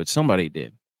episode. Somebody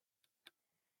did.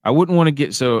 I wouldn't want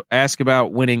to ask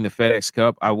about winning the FedEx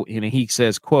Cup. He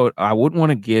says, quote, I wouldn't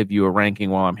want to give you a ranking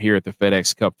while I'm here at the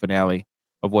FedEx Cup finale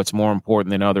of what's more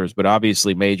important than others, but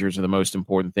obviously majors are the most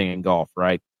important thing in golf,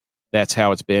 right? That's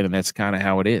how it's been, and that's kind of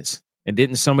how it is. And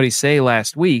didn't somebody say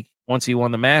last week, once he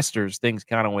won the Masters, things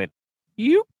kind of went,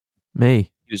 you? Me.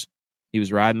 He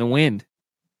was riding the wind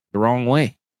the wrong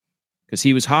way because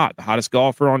he was hot, the hottest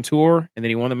golfer on tour, and then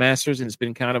he won the Masters, and it's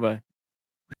been kind of a...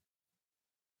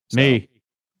 Me.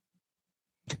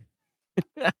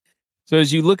 So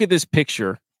as you look at this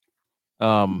picture,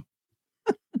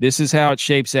 this is how it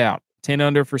shapes out. 10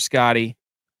 under for Scotty,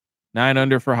 9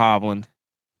 under for Hovland,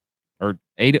 or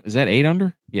 8. Is that 8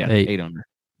 under? Yeah, 8 under.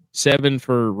 7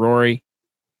 for Rory,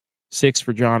 6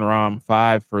 for John Rahm,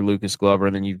 5 for Lucas Glover,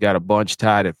 and then you've got a bunch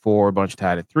tied at 4, a bunch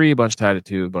tied at 3, a bunch tied at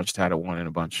 2, a bunch tied at 1, and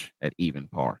a bunch at even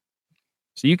par.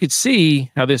 So you could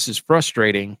see how this is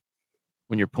frustrating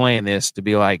when you're playing this to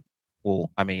be like,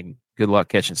 well, I mean, good luck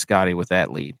catching Scotty with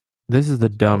that lead. This is the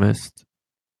dumbest.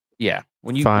 Yeah.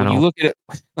 When you look at it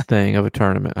thing of a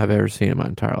tournament I've ever seen in my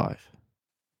entire life.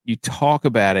 You talk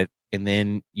about it and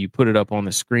then you put it up on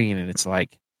the screen and it's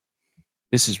like,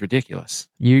 this is ridiculous.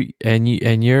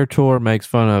 Your tour makes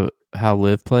fun of how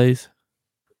Liv plays,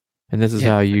 and this is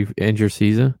how you end your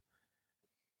season.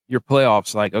 Your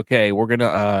playoffs, like, okay, we're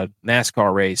gonna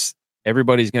NASCAR race.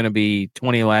 Everybody's gonna be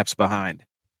 20 laps behind.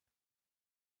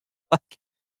 Like,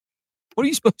 what are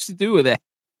you supposed to do with that?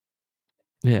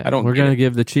 Yeah, we're going to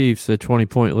give the Chiefs a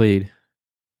 20-point lead.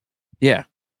 Yeah.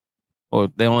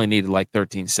 Well, they only needed like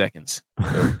 13 seconds.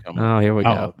 Oh, here we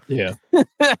go. Yeah.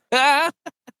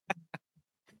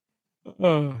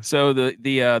 So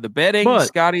the betting,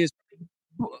 Scotty is.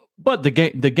 But the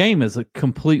game is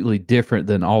completely different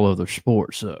than all other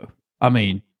sports. So I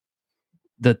mean,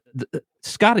 the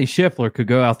Scotty Scheffler could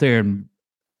go out there and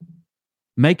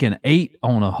make an 8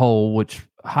 on a hole, which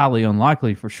highly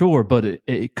unlikely for sure, but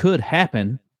it could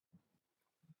happen.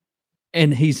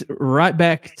 And he's right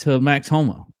back to Max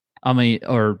Homa. I mean,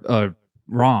 or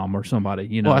Rahm or somebody,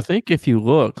 you know. Well, I think if you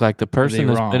look, like the person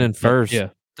that's been in first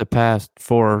the past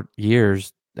 4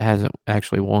 years hasn't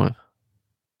actually won.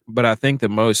 But I think the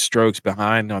most strokes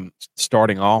behind on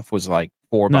starting off was like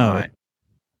 4 behind.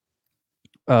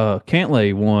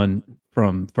 Cantlay won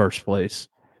from first place.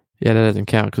 Yeah, that doesn't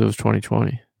count because it was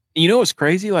 2020. You know what's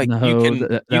crazy? Like No, you can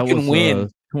that was win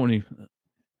 20.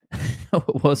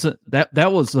 Wasn't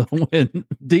that was when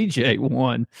DJ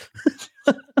won?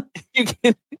 you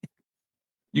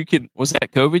can was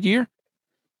that COVID year?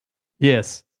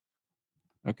 Yes.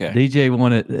 Okay. DJ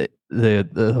won it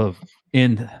the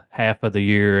end half of the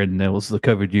year, and that was the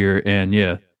COVID year, and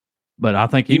yeah. But I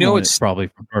think he won it probably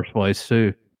from first place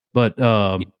too. But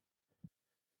go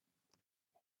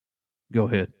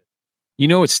ahead. You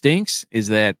know what stinks is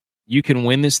that you can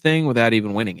win this thing without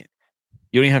even winning it.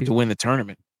 You don't even have to win the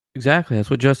tournament. Exactly. That's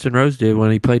what Justin Rose did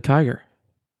when he played Tiger.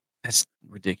 That's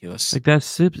ridiculous. Like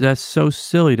that's so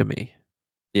silly to me.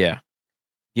 Yeah.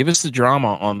 Give us the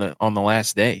drama on the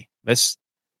last day. That's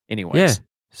anyways. Yeah.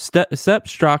 Sepp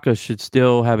Straka should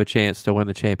still have a chance to win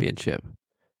the championship.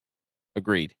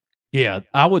 Agreed. Yeah,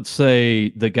 I would say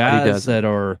the guys that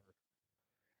are.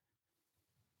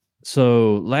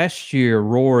 So last year,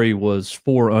 Rory was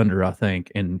 4 under, I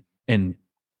think, and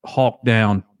hawked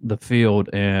down the field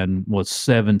and was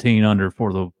 17 under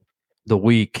for the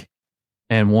week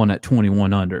and won at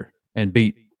 21 under and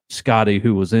beat Scotty,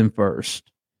 who was in first,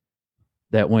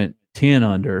 that went 10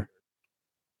 under.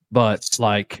 But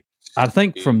like, I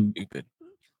think from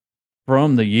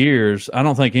the years, I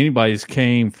don't think anybody's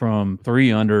came from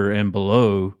 3 under and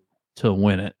below to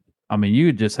win it. I mean,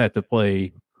 you just have to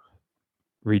play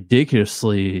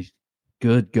ridiculously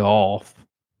good golf,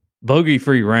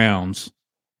 bogey-free rounds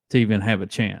to even have a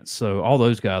chance. So all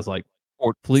those guys like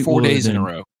 4 days in a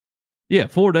row. Yeah,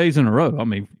 4 days in a row. I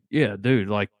mean, yeah, dude,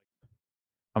 like,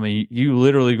 I mean, you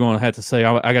literally going to have to say,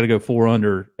 I got to go 4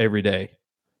 under every day,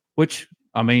 which,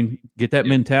 I mean, get that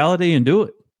mentality and do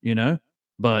it, you know?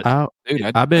 But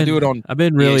I've been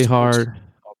really hard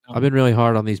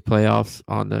on these playoffs,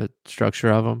 on the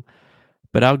structure of them.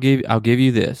 But I'll give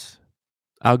you this.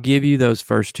 I'll give you those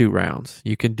first 2 rounds.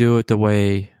 You can do it the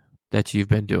way that you've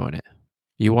been doing it.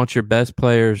 You want your best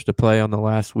players to play on the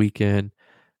last weekend.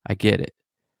 I get it.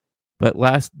 But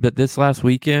this last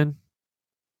weekend,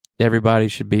 everybody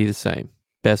should be the same.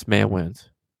 Best man wins.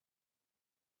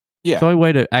 Yeah. It's the only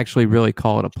way to actually really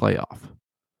call it a playoff.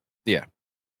 Yeah.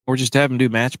 Or just have them do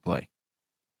match play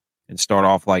and start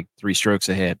off like 3 strokes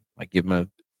ahead. Like give them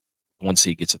one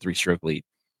seed gets a 3-stroke lead.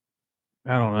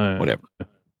 I don't know. Whatever.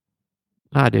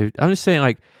 Nah, dude. I'm just saying,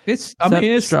 like, it's tough.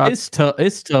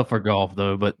 It's tough for golf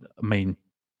though. But I mean,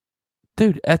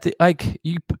 dude,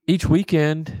 each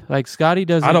weekend, like Scotty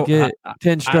doesn't get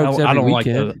 10 strokes every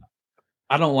weekend.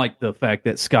 I don't like the fact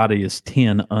that Scotty is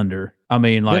 10 under. I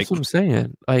mean, like, that's what I'm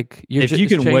saying. Like, if you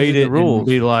can wait it and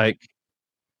be like,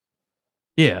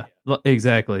 yeah,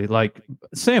 exactly. Like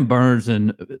Sam Burns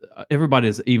and everybody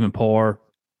is even par.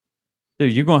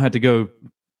 Dude, you're gonna have to go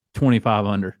 25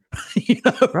 under. You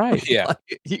know? Right? Yeah.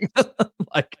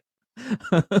 Like,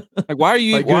 why are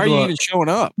you even showing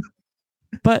up?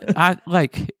 But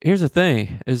here's the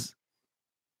thing: is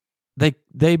they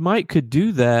could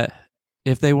do that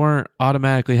if they weren't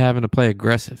automatically having to play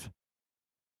aggressive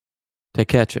to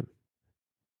catch him.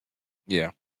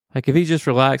 Yeah. Like if he just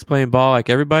relaxed playing ball, like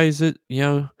everybody's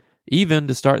even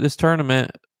to start this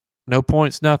tournament, no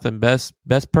points, nothing. Best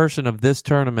person of this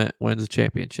tournament wins the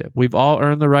championship. We've all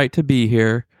earned the right to be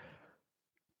here.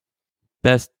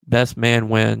 Best man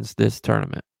wins this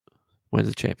tournament, wins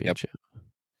the championship. Yep.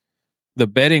 The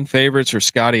betting favorites are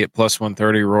Scotty at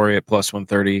 +130, Rory at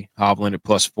 +130, Hovland at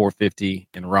 +450,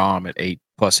 and Rahm at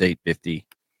 +850.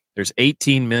 There's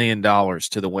 $18 million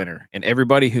to the winner, and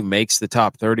everybody who makes the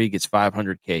top 30 gets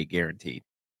 $500K guaranteed.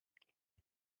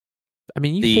 I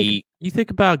mean, you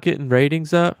think about getting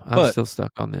ratings up. I'm still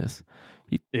stuck on this.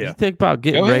 You think about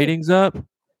getting ratings up.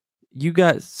 You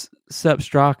got Sepp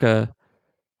Straka,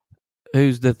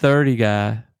 who's the 30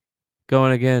 guy,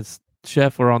 going against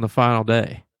Scheffler on the final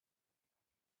day.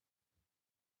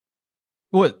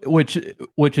 Which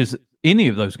is any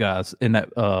of those guys in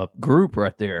that group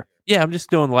right there. Yeah, I'm just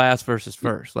doing last versus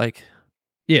first. Like,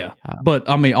 yeah, but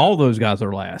I mean, all those guys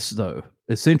are last though,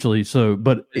 essentially. So,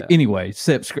 but anyway,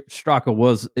 Sepp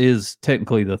Straka is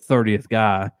technically the 30th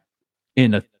guy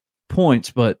in the points,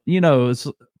 but it's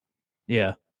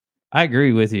I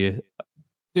agree with you,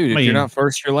 dude. If you're not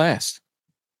first, you're last.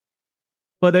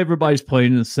 But everybody's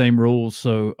playing the same rules,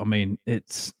 so I mean,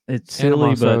 it's silly. I'm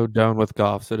also but done with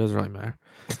golf, so it doesn't really matter.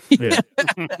 Yeah.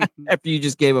 After you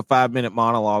just gave a 5-minute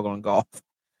monologue on golf,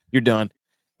 you're done.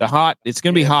 It's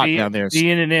going to be hot down there.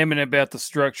 Being and Emming about the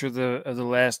structure of the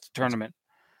last tournament.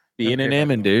 Being and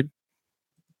Emming, dude.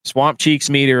 Swamp Cheeks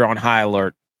meter on high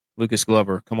alert. Lucas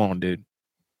Glover, come on, dude.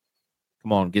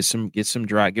 Come on, get some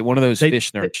dry. Get one of those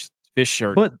fish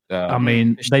shirt. But I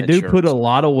mean, they do put a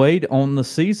lot of weight on the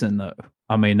season, though.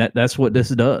 I mean, that's what this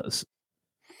does.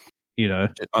 You know,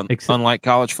 unlike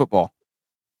college football.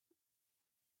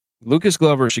 Lucas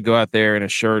Glover should go out there in a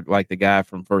shirt like the guy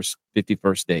from 50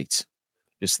 First Dates,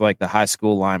 just like the high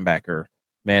school linebacker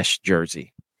mesh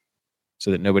jersey, so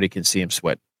that nobody can see him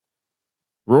sweat.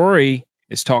 Rory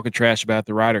is talking trash about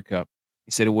the Ryder Cup.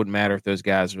 He said it wouldn't matter if those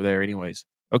guys were there anyways.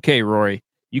 Okay, Rory,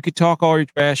 you could talk all your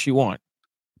trash you want,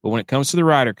 but when it comes to the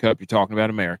Ryder Cup, you're talking about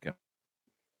America.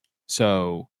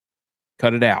 So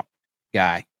cut it out,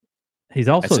 guy. He's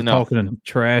also talking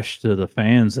trash to the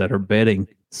fans that are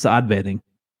side betting.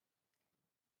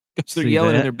 Because they're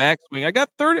yelling in their backswing. I got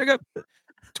 $20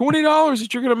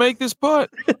 that you're going to make this putt.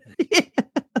 Yeah.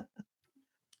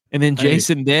 And then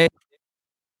Jason Day,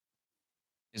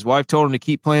 his wife told him to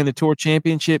keep playing the Tour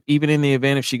Championship, even in the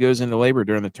event if she goes into labor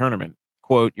during the tournament.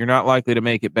 Quote, "You're not likely to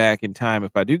make it back in time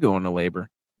if I do go into labor."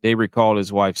 Day recalled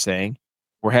his wife saying,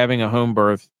 "We're having a home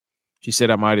birth." She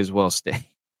said, "I might as well stay."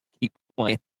 Keep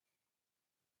playing.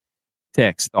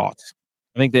 Text thoughts.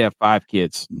 I think they have 5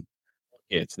 kids.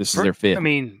 This is their 5th. I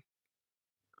mean,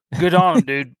 good on him,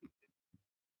 dude.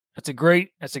 That's a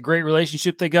great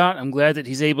relationship they got. I'm glad that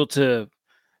he's able to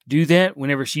do that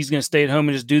whenever she's going to stay at home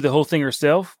and just do the whole thing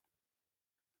herself.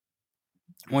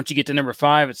 Once you get to number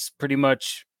 5, it's pretty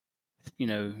much, you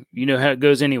know how it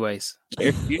goes anyways.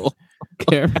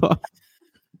 Careful.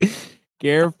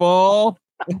 Careful.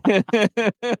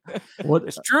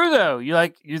 It's true though.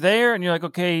 You're there and you're like,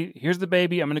 okay, here's the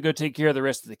baby. I'm going to go take care of the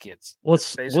rest of the kids.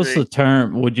 What's the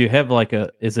term? Would you have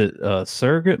is it a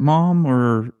surrogate mom,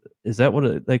 or is that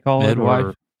what they call midwife?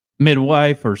 It?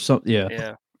 Midwife or something?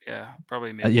 Yeah. Yeah.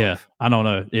 Probably midwife. Yeah. I don't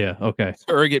know. Yeah. Okay.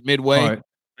 Surrogate midway. All right.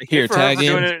 Here, tag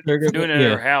in. Doing it at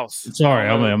her house. Sorry.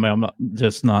 I'm not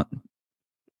just not.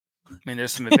 I mean,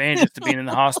 there's some advantages to being in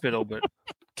the hospital, but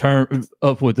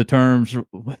up with the terms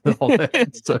with all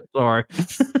that. So sorry.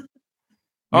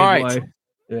 All right.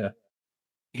 Yeah.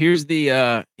 Here's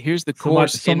the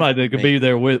course. Somebody that could be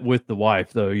there with the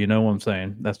wife, though. You know what I'm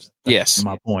saying? That's yes.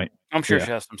 my point. I'm sure she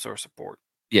has some sort of support.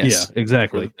 Yes. Yeah.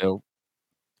 Exactly.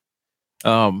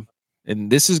 And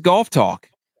this is golf talk.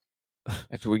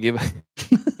 After we give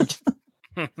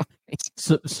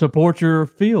support your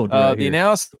field. Right the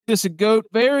analysis of GOAT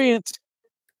variants.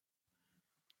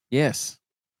 Yes.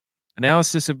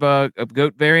 Analysis of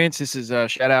GOAT variants. This is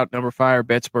shout out Number Fire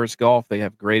Betspurs Golf. They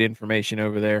have great information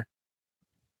over there.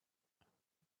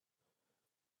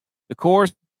 The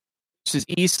course is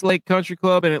East Lake Country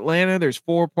Club in Atlanta. There's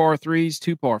 4 par 3s,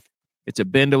 2 par. It's a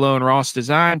Bendelone Ross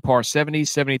design, par 70,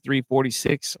 73,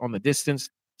 46 on the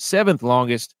distance. 7th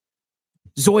longest.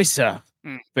 Zoysia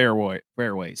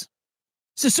fairways.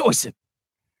 This is Zoysia.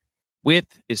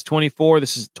 Width is 24.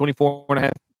 This is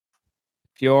 24.5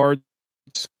 yards.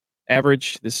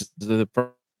 Average. This is the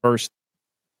first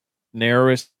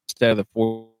narrowest out of the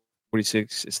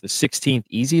 46. It's the 16th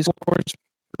easiest course.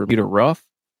 Bermuda rough.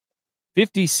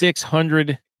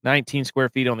 5,619 square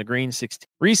feet on the green. 16.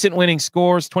 Recent winning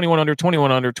scores: 21 under,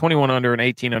 21 under, 21 under, and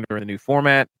 18 under in the new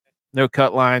format. No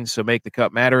cut lines, so make the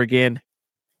cut matter again.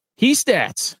 Key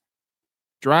stats.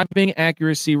 Driving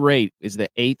accuracy rate is the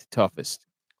 8th toughest.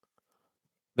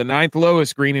 The 9th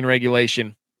lowest green in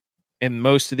regulation. And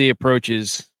most of the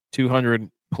approaches, 200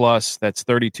 plus, that's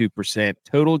 32%.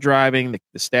 Total driving, the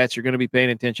stats you're going to be paying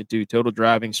attention to: total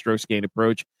driving, strokes gained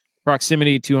approach,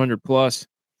 proximity, 200 plus,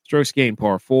 strokes gained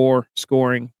par 4,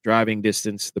 scoring, driving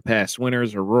distance. The past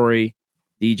winners are Rory,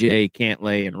 DJ,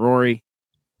 Cantlay, and Rory.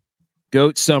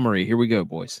 GOAT summary. Here we go,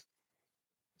 boys.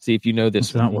 See if you know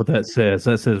this. That's not what that says.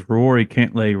 That says Rory,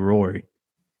 Cantlay, Rory.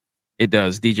 It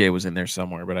does. DJ was in there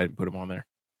somewhere, but I didn't put him on there.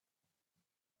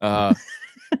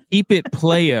 Keep it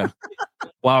playa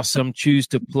while some choose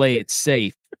to play it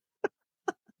safe.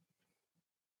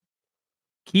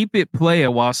 Keep it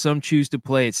playa while some choose to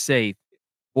play it safe.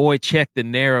 Boy, check the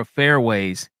narrow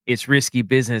fairways. It's risky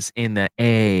business in the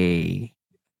A.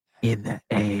 In the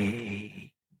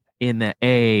A. In the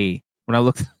A. When I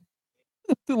look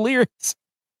at the lyrics.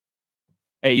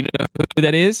 Hey, you know who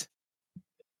that is?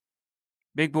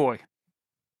 Big boy.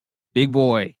 Big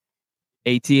boy.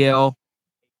 ATL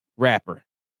rapper.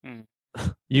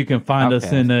 You can find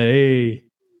us in the A.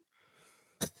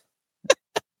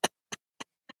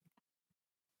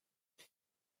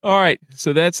 All right,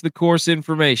 so that's the course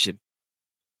information.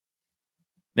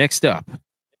 Next up,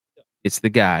 it's the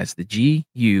guys, the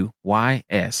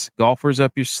GUYS, golfers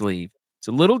up your sleeve. It's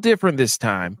a little different this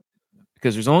time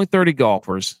because there's only 30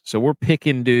 golfers, so we're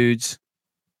picking dudes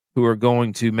who are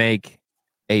going to make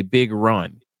a big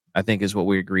run. I think is what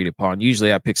we agreed upon.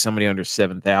 Usually I pick somebody under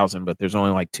 7,000, but there's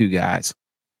only like 2 guys.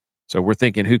 So we're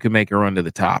thinking who can make a run to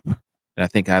the top. And I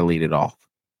think I lead it off.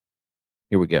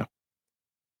 Here we go.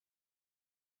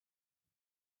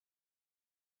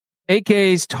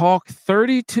 AKs talk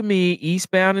 30 to me,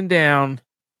 eastbound and down,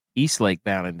 Eastlake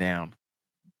bound and down.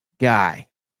 Guy.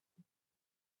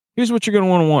 Here's what you're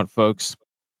going to want, folks.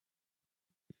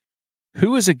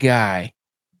 Who is a guy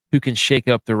who can shake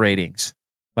up the ratings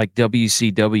like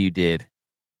WCW did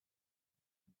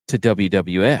to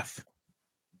WWF?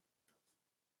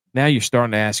 Now you're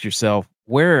starting to ask yourself,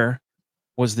 where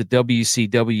was the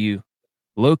WCW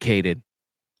located,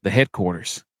 the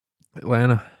headquarters?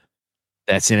 Atlanta.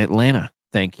 That's in Atlanta.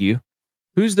 Thank you.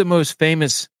 Who's the most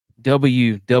famous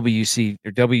WWC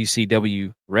or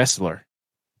WCW wrestler?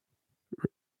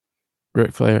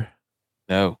 Ric Flair.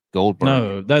 No, Goldberg.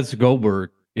 No, that's Goldberg.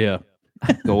 Yeah.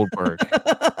 Goldberg.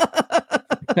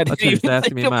 I thought you were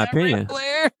asking me my opinion.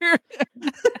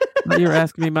 You were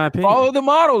asking me my opinion. Follow the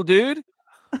model, dude.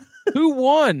 Who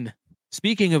won?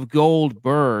 Speaking of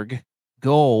Goldberg,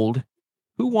 who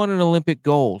won an Olympic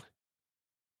gold?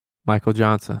 Michael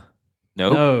Johnson.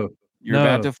 Nope. No. You're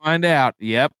about to find out.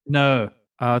 Yep. No.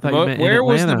 I thought you meant where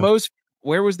was Atlanta.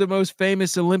 where was the most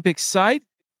famous Olympic site?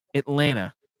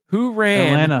 Atlanta. Who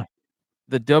ran Atlanta.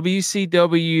 the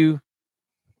WCW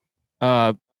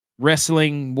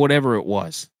wrestling, whatever it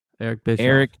was? Eric Bischoff.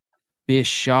 Eric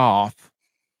Bischoff.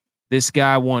 This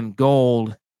guy won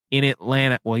gold in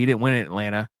Atlanta. Well, he didn't win in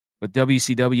Atlanta, but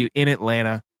WCW in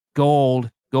Atlanta.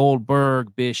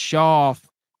 Goldberg, Bischoff.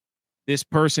 This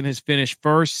person has finished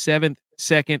first, seventh,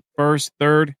 second, first,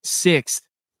 third, sixth.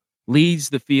 Leads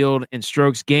the field in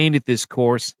strokes gained at this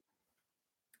course.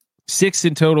 Sixth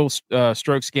in total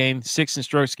strokes gained, sixth in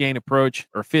strokes gained approach,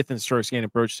 or fifth in strokes gained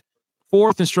approach,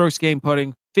 fourth in strokes gained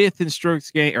putting, fifth in strokes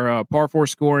gained, or par 4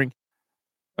 scoring,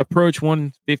 approach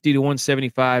 150 to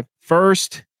 175.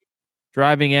 First,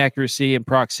 driving accuracy and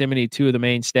proximity, 2 of the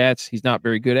main stats he's not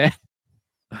very good at.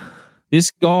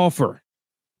 This golfer,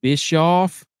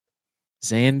 Bischoff,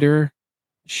 Xander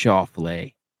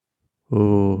Schauffele.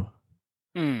 Ooh.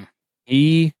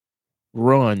 He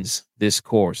runs this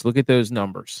course. Look at those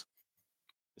numbers.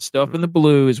 The stuff in the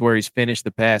blue is where he's finished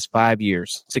the past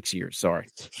 6 years, sorry.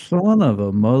 Son of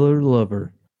a mother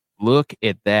lover. Look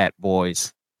at that,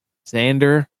 boys.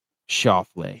 Xander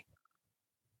Schauffele.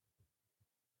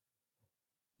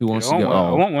 Who wants to go?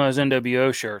 I want one of those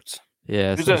NWO shirts.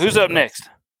 Yeah. Who's up next?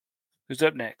 Who's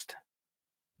up next?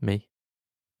 Me.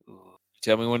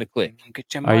 Tell me when to click.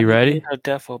 Are you ready? A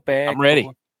duffel bag. I'm ready.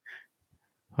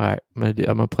 All right. I'm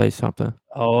gonna play something.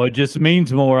 Oh, it just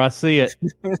means more. I see it.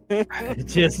 It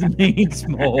just means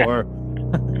more.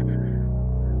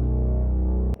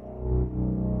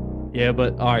 Yeah,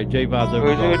 but all right, J-Vibes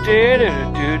over.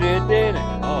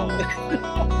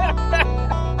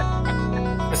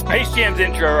 The Space Jam's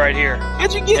intro right here.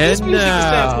 How'd you get this And music to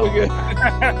sound so now-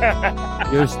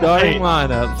 good? Your starting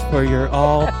lineups for your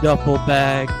all duffel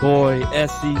bag boy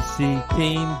SEC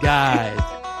team guys.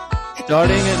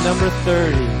 Starting at number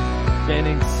 30,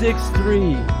 standing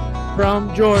 6'3",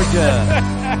 from Georgia,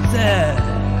 Zeb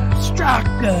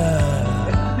Straka.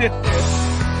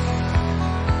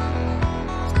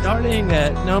 Starting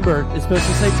at number, it's supposed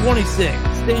to say 26,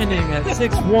 standing at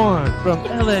 6'1", from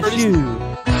LSU,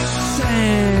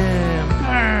 Sam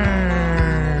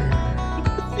Byrne.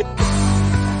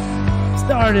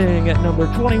 Starting at number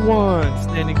 21,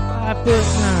 standing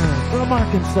 5'9", from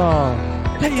Arkansas,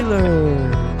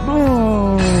 Taylor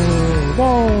Moore.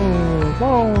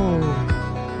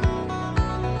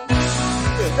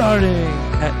 Starting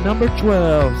at number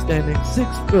 12, standing 6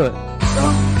 foot,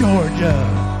 from Georgia,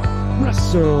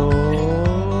 Russell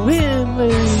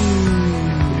Henley.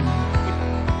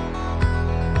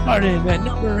 Starting at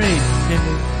number 8,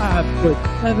 standing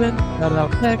 5'7", shout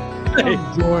out Tech,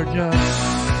 from Georgia,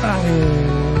 Ryan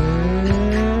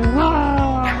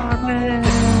Harmon.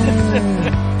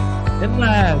 And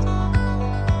last,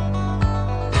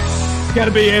 Gotta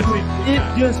be SEC. it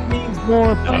just means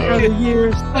more player of the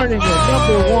year, starting at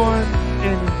number 1,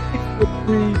 standing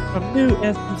 6'3", from new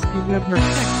SEC member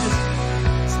Texas,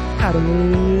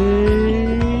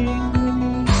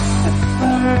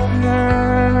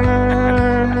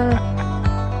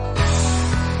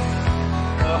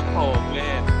 Oh,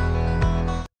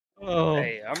 man. Oh,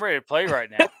 Hey, I'm ready to play right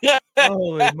now.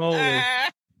 holy moly.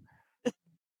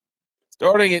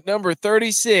 Starting at number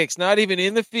 36, not even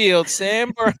in the field,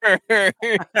 Sam Burns.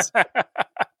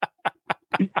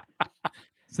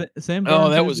 Sam Oh, Burns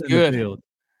that is was in the good. field.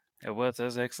 It was. That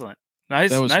was excellent.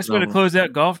 Nice, That was nice way to phenomenal. close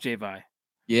out golf, J-Vi.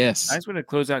 Yes. Nice way to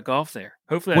close out golf there.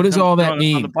 Hopefully, What does comes all that on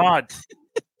mean? the pod?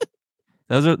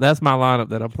 That's my lineup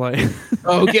that I'm playing.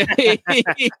 Okay.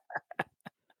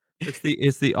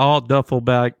 It's the all duffel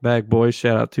bag boys.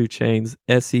 Shout out 2 Chainz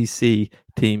SEC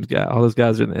teams guy. All those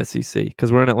guys are in the SEC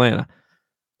because we're in Atlanta.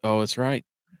 Oh, that's right.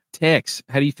 Tex,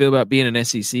 how do you feel about being an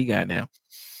SEC guy now?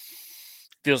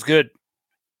 Feels good.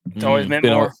 It's always meant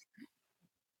been more.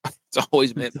 It's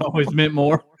always meant. It's always meant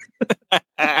more.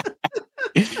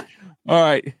 All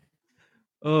right,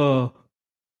 Oh,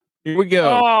 here we go.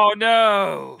 Oh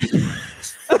no!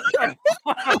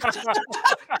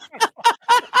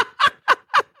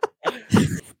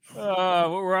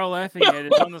 What we're all laughing at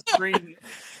is on the screen.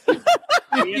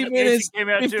 50 minutes. Came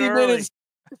out 50 too early. minutes.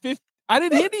 I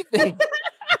didn't hit anything.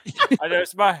 I know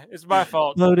it's my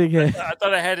fault. Loading it. I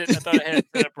thought I had it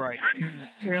set up right.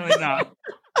 Apparently not.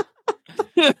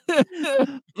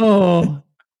 oh,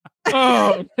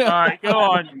 Oh, All right, go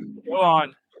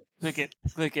on. Click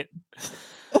it.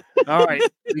 All right,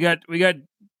 we got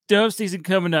dove season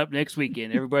coming up next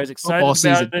weekend. Everybody's excited Football about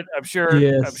season. it. I'm sure.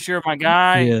 Yes. I'm sure my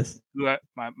guy, yes.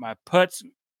 my putts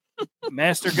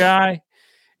master guy,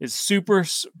 is super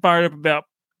fired up about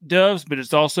doves, but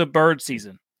it's also bird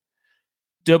season.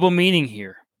 Double meaning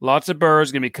here. Lots of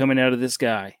birds going to be coming out of this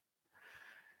guy.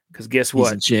 Because guess he's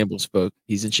what? in shambles, folks.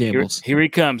 He's in shambles. Here he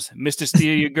comes, Mr.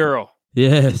 Steal Your Girl.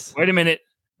 Yes. Wait a minute,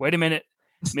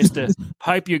 Mr.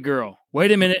 Pipe Your Girl.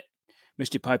 Wait a minute,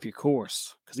 Mr. Pipe Your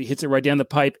Course. Because he hits it right down the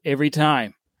pipe every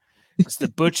time. It's the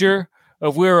butcher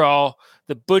of Wirral,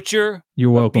 the butcher You're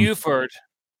of welcome. Buford,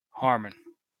 Harmon.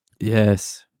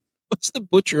 Yes. What's the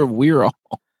butcher of Wirral?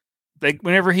 Like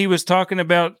whenever he was talking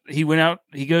about, he went out,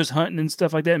 he goes hunting and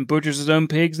stuff like that, and butchers his own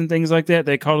pigs and things like that.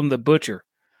 They called him the butcher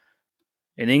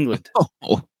in England.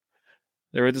 Oh,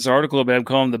 They read this article about him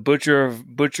calling him the butcher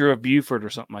of Buford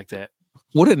or something like that.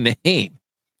 what a name!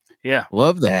 Yeah,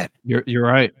 Love that. You're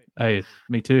right. Hey,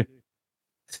 me too.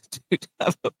 Dude,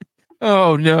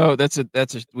 oh no, that's a.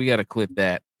 We got to clip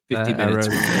that. 50 I minutes.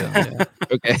 wrote it down, yeah.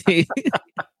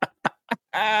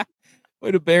 Okay.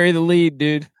 Way to bury the lead,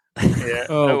 dude. yeah.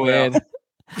 Oh, well. man,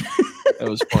 that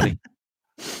was funny.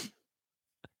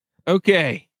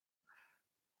 Okay.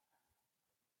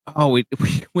 Oh, we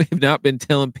have not been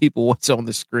telling people what's on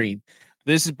the screen.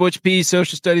 This is Butch P's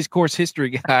social studies course history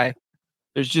guy.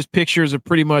 There's just pictures of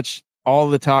pretty much all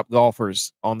the top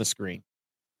golfers on the screen.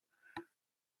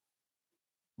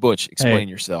 Butch, explain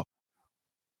yourself.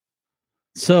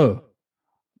 So,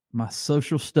 my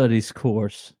social studies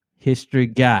course history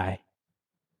guy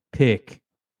pick.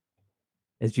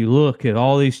 As you look at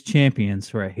all these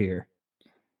champions right here,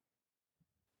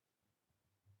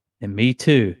 and me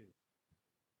too.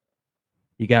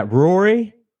 You got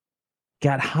Rory,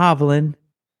 got Hovland,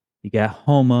 you got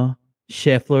Homa,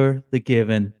 Scheffler, the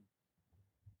Given,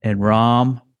 and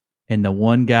Rahm, and the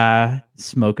one guy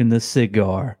smoking the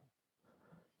cigar,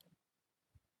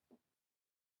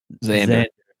 Xander.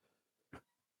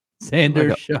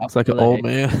 Xander It's like an old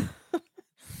man.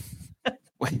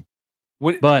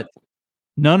 What? But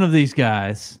none of these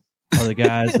guys are the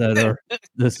guys that are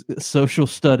the social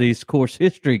studies course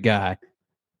history guy.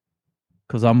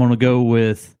 Because I'm going to go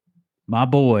with my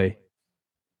boy,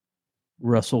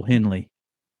 Russell Henley.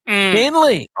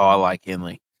 Henley. Oh, I like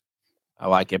Henley. I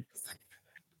like him.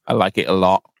 I like it a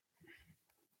lot.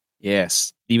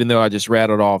 Yes. Even though I just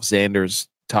rattled off Xander's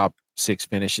top 6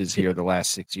 finishes here the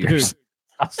last 6 years. Dude,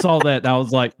 I saw that and I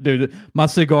was like, dude, my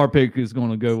cigar pick is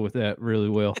going to go with that really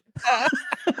well.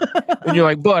 And you're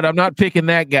like, but I'm not picking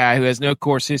that guy who has no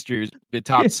course history, who's been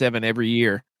top 7 every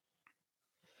year.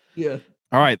 Yeah.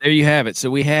 All right, there you have it. So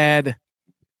we had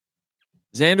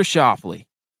Xander Schauffele,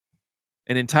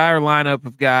 an entire lineup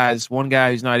of guys, one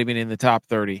guy who's not even in the top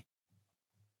 30.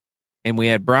 And we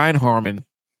had Brian Harmon,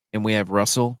 and we have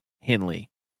Russell Henley.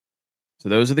 So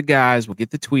those are the guys. We'll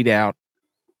get the tweet out.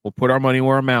 We'll put our money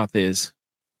where our mouth is,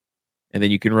 and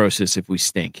then you can roast us if we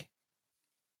stink.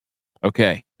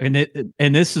 Okay. And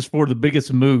this is for the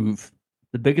biggest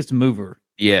mover.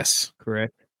 Yes.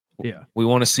 Correct. Yeah. We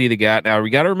want to see the guy. Now,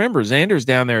 we got to remember, Xander's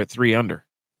down there at 3 under.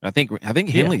 I think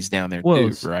Henley's down there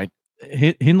too, right?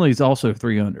 Henley's also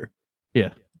 3 under. Yeah.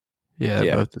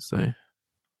 Yeah, both the same.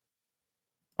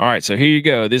 All right, so here you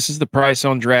go. This is the price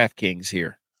on DraftKings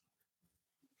here.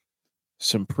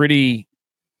 Some pretty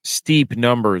steep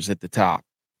numbers at the top.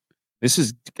 This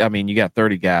is, I mean, you got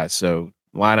 30 guys, so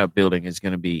lineup building is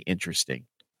going to be interesting.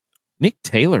 Nick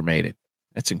Taylor made it.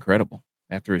 That's incredible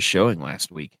after his showing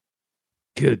last week.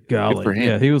 Good golly. Good for him.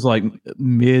 Yeah, he was like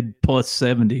mid plus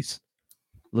 70s.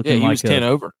 Looking He like was 10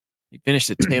 over. He finished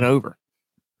at 10 over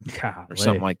or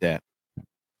something like that.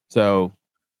 So,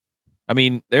 I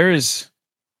mean, there is,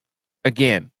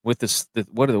 again, with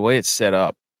the way it's set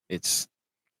up, it's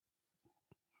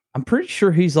I'm pretty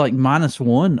sure he's like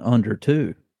 -1 under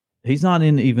too. He's not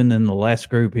even in the last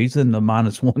group. He's in the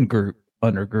 -1 group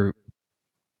under group.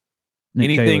 Nick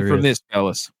Anything Taylor from is. this,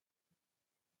 fellas?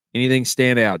 Anything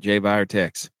stand out, J-Vi or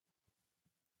Tex?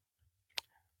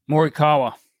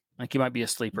 Morikawa. I think he might be a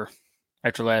sleeper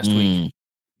after last week.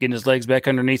 Getting his legs back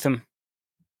underneath him.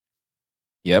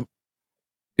 Yep.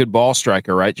 Good ball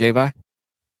striker, right, J-Vi?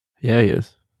 Yeah, he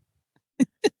is.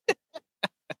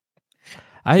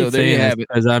 I hate there you saying have this it.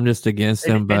 because I'm just against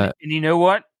him, but And you know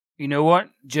what?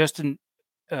 Justin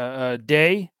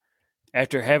Day,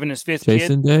 after having his fifth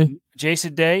Jason kid, Day?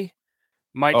 Jason Day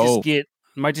might just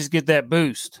get that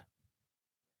boost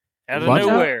out of Watch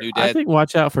nowhere. New I dad. think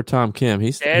watch out for Tom Kim. He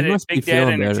must be big dad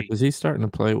feeling better energy. because he's starting to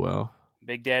play well.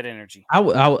 Big dad energy.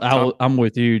 I'm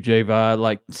with you, J-Vi.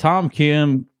 Like Tom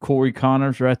Kim, Corey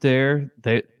Connors right there.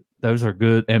 Those are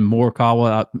good. And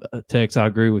Morikawa, Tex, I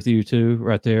agree with you too,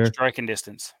 right there. Striking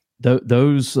distance.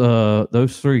 Those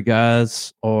three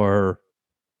guys are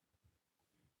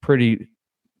pretty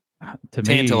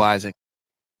Tantalizing.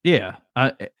 Me. Yeah.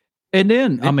 And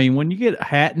then I mean, when you get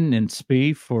Hatton and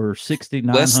Spieth for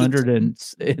 6,900 and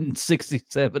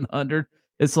 6,700,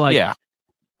 it's like, yeah,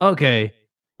 okay,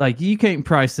 like you can't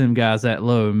price them guys that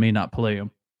low and me not play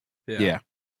them. Yeah.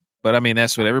 But I mean,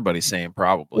 that's what everybody's saying,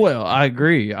 probably. Well, I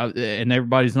agree, and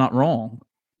everybody's not wrong.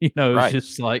 It's Right.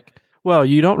 just like, well,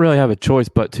 you don't really have a choice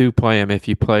but to play him if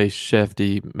you play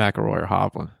Shefty, McIlroy, or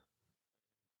Hovland.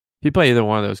 If you play either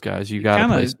one of those guys, you got to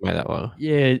play somebody that low.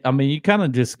 Yeah, I mean, you kind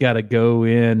of just got to go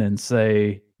in and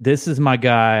say, "This is my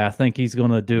guy. I think he's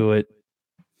going to do it."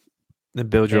 And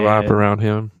build your lineup around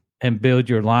him. And build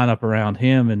your lineup around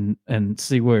him, and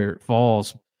see where it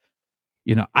falls.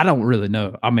 I don't really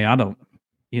know. I mean, I don't.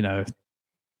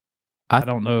 I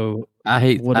don't know. I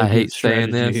hate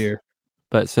saying this here,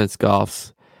 but since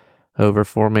golf's over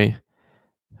for me,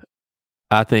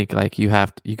 I think like you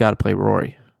got to play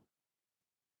Rory.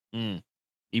 Even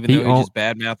though he just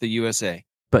badmouthed the USA.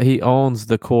 But he owns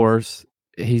the course.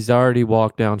 He's already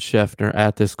walked down Scheffner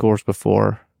at this course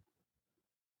before.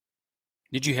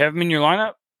 Did you have him in your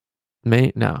lineup?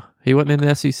 Me? No. He wasn't in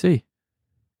the SEC.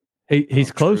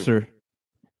 He's closer.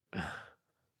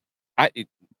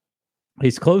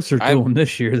 He's closer to him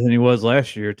this year than he was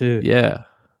last year, too. Yeah.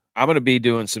 I'm going to be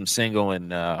doing some single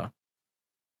and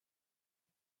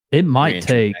it might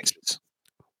take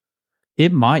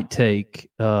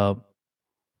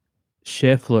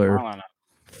Scheffler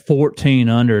 14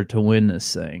 under to win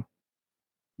this thing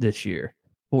this year.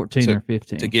 14 or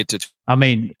 15. To get to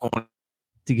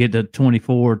to get to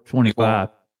 24, 25.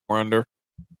 Or under.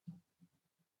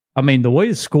 I mean, the way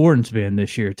the scoring's been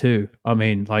this year, too. I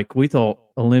mean, like, we thought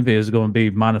Olympia was going to be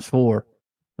 -4.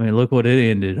 I mean, look what it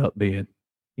ended up being,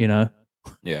 Yeah.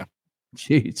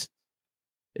 Jeez.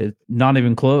 It's not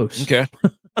even close. Okay.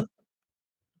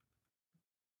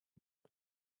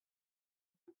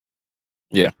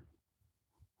 Yeah.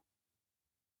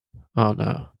 Oh,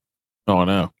 no. Oh,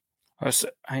 no. So,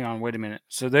 hang on, wait a minute.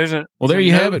 So there's a there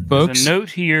you have it, folks. There's a note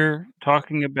here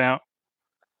talking about.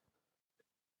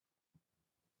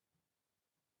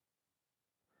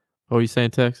 What are you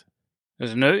saying, Tex?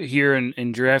 There's a note here in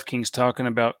DraftKings talking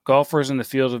about golfers in the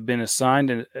field have been assigned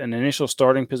an initial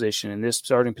starting position, and this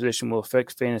starting position will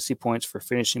affect fantasy points for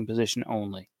finishing position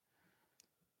only.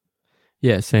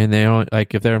 Yeah, saying they only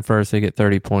if they're in first, they get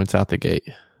 30 points out the gate.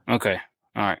 Okay.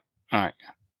 All right.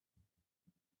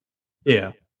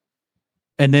 Yeah.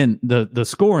 And then the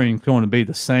scoring is going to be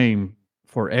the same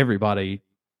for everybody.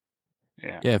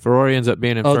 Yeah. Yeah, if Rory ends up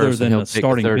being in other first, than the take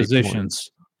starting 30 positions.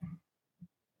 Points.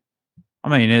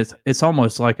 I mean, it's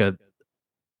almost like a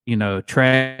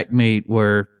track meet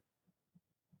where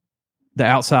the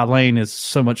outside lane is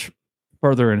so much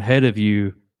further ahead of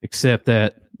you, except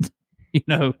that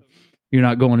you're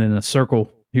not going in a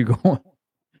circle, you're going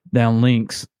down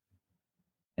links,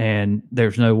 and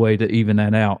there's no way to even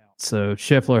that out. So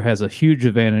Scheffler has a huge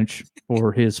advantage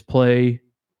for his play.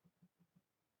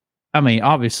 I mean,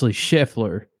 obviously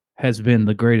Scheffler has been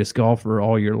the greatest golfer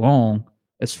all year long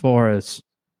as far as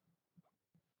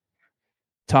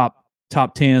top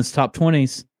 10s, top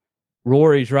 20s.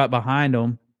 Rory's right behind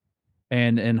him,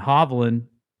 and Hovland,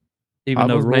 even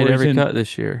though Rory's made every cut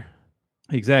this year.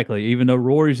 Exactly. Even though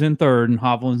Rory's in third and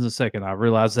Hovland's in second, I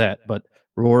realize that. But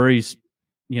Rory's,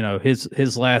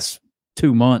 his last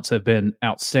 2 months have been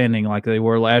outstanding like they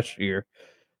were last year.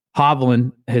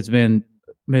 Hovland has been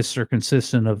Mr.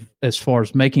 Consistent as far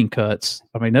as making cuts.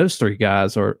 I mean, those three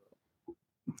guys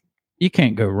you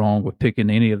can't go wrong with picking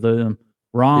any of them.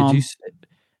 Rahm.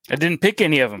 I didn't pick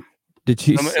any of them. Did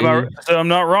you see? So I'm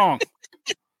not wrong.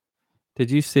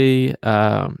 Did you see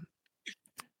there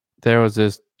was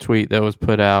this tweet that was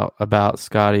put out about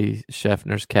Scotty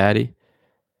Scheffner's caddy.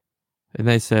 And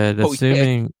they said,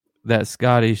 assuming that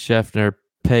Scotty Scheffner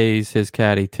pays his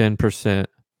caddy 10%,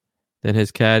 then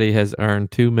his caddy has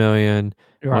earned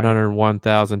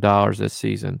 $2,101,000 this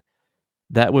season.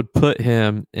 That would put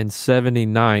him in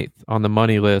 79th on the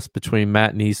money list between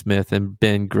Matt Neesmith and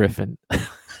Ben Griffin.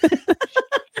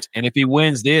 And if he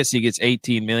wins this, he gets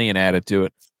 $18 million added to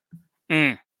it.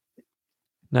 No,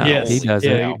 Yes. he doesn't.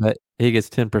 Yeah. But he gets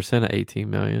 10% of $18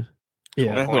 million.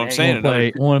 Yeah, That's what I'm saying.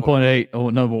 1.8. Oh,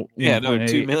 no, Another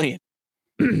 $2 million.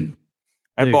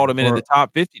 I Dude, bought him in the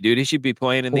top 50, dude. He should be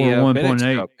playing in the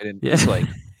FedEx Cup in this lake.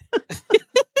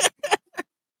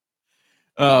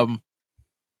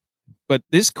 But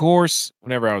this course,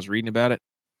 whenever I was reading about it,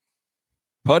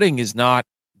 putting is not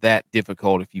that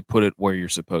difficult if you put it where you're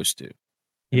supposed to.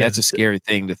 Yeah. That's a scary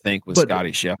thing to think with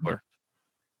Scotty Scheffler.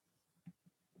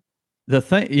 The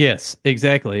thing, yes,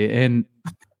 exactly, and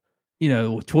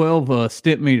 12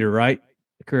 stint meter, right?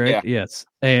 Correct. Yeah.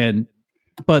 Yes,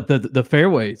 but the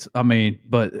fairways. I mean,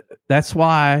 but that's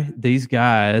why these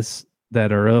guys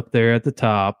that are up there at the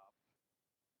top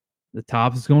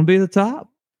is going to be the top,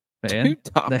 man. Dude,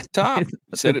 top.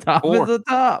 Said the top before. is the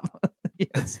top.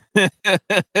 Yes.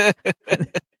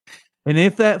 And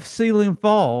if that ceiling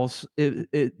falls,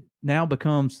 it now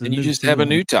becomes the and you new just have a ceiling.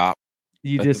 new top.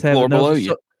 You like just the have floor another, below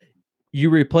you. you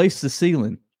replace the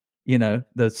ceiling.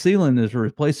 The ceiling is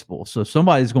replaceable, so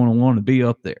somebody's going to want to be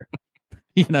up there.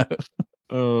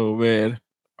 Oh man!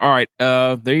 All right,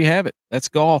 there you have it. That's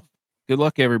golf. Good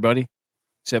luck, everybody.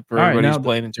 Except for All right, everybody now who's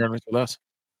playing in tournaments with us.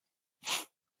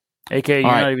 AK, you're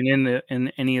All right. not even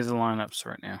in any of the lineups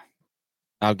right now.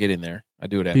 I'll get in there. I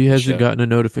do it after He the hasn't show. gotten a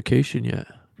notification yet.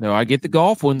 No, I get the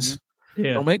golf ones.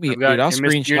 Yeah. Don't make me. I've got- Dude, I'll you're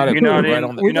missing- screenshot it you're not right in-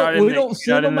 on the. You're not in we the, don't you're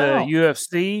send not in them the out.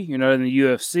 UFC. You're not in the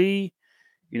UFC.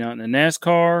 You're not in the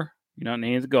NASCAR. You're not in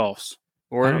any of the golfs.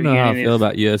 Or I don't know how I any feel of-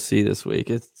 about UFC this week.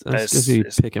 It's That's- going to be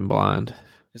it's- picking blind.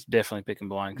 It's definitely picking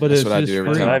blind. But That's it's what I just do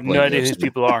every free. time I have no play idea who this. these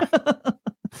people are.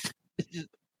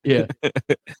 Yeah.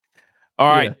 All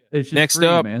right, Yeah. It's just next free,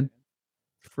 up, man.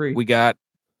 Free. we got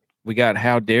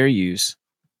how dare yous.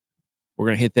 We're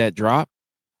gonna hit that drop.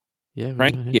 Yeah,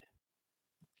 Frank, man.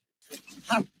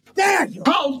 How dare you?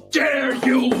 How dare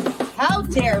you? How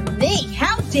dare me?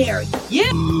 How dare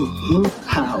you?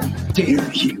 How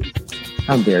dare you?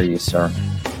 How dare you, sir?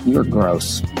 You're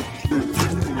gross.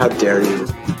 How dare you?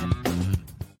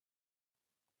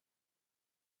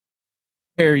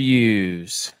 Dare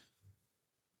yous.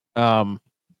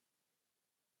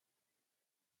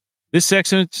 This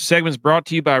segment's brought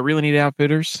to you by Really Neat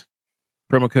Outfitters.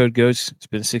 Promo code GOATS.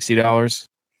 Spend $60.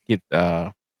 Get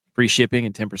free shipping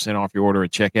and 10% off your order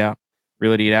at checkout.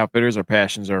 Really Neat Outfitters. Our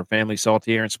passions are family,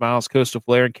 salty air and smiles. Coastal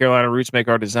flair and Carolina roots make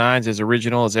our designs as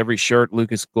original as every shirt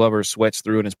Lucas Glover sweats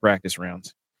through in his practice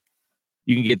rounds.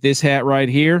 You can get this hat right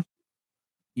here.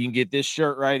 You can get this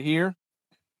shirt right here.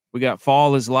 We got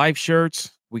Fall is Life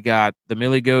shirts. We got the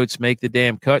Millie Goats Make the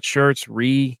Damn Cut shirts,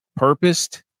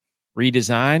 repurposed,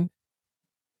 redesigned.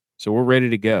 So we're ready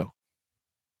to go.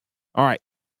 All right.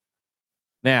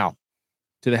 Now,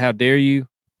 to the How Dare You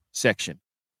section.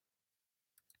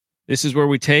 This is where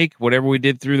we take whatever we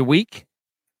did through the week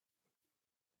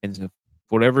and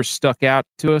whatever stuck out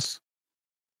to us,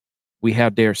 we how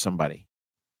dare somebody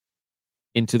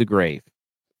into the grave.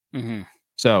 Mm-hmm.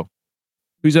 So,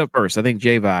 who's up first? I think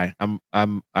J-Vi.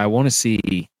 I want to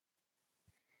see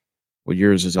what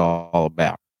yours is all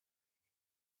about.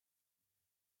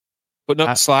 Putting up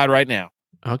the slide right now.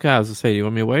 Okay, I was going to say,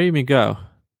 where do you mean go?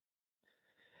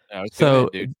 No, it's So,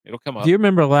 good, dude. It'll come up. Do you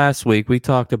remember last week we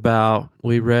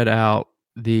read out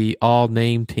the all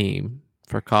name team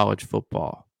for college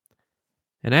football?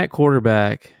 And at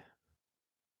quarterback,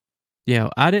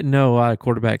 I didn't know a lot of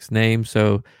quarterbacks' names,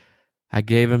 so I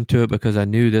gave him to it because I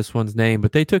knew this one's name,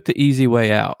 but they took the easy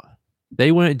way out.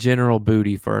 They went General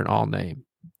Booty for an all name.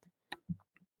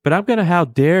 But I'm going to how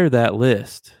dare that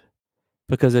list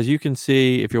because as you can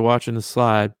see, if you're watching the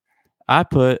slide, I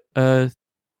put a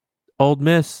Old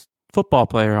Miss football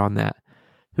player on that.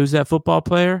 Who's that football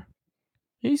player?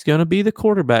 He's going to be the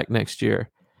quarterback next year.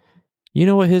 You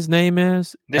know what his name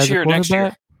is? This year or next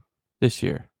year? This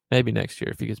year. Maybe next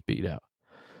year if he gets beat out.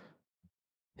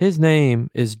 His name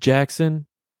is Jackson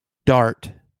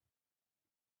Dart.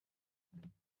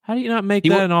 How do you not make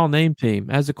that an all-name team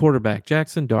as a quarterback?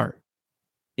 Jackson Dart.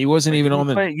 He wasn't even on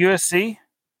the USC.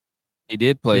 He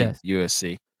did play Yes.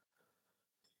 USC.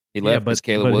 He left because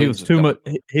Caleb but Williams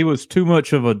he was too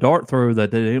much of a dart thrower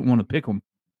that they didn't want to pick him.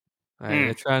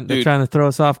 They're trying to throw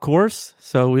us off course,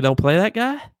 so we don't play that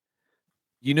guy.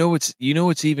 You know what's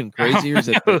even crazier is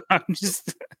that I'm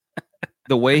just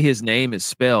the way his name is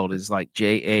spelled is like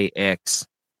Jaxson,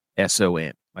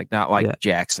 like not like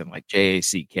Jackson, like Jack.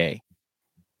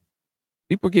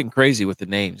 People are getting crazy with the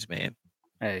names, man.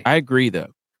 Hey, I agree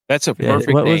though. That's a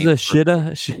perfect What was name. the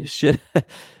Shitta?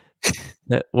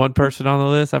 That one person on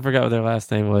the list, I forgot what their last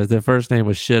name was. Their first name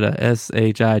was Shitta,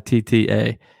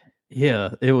 Shitta. Yeah,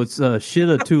 it was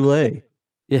Shitta Tule.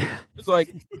 Yeah, It's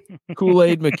like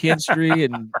Kool-Aid McKinstry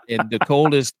and the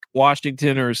coldest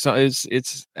Washington or something.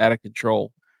 It's out of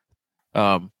control.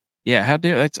 Yeah, how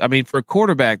dare that's? I mean, for a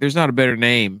quarterback, there's not a better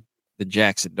name than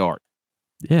Jackson Dart.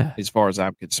 Yeah, as far as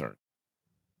I'm concerned.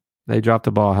 They dropped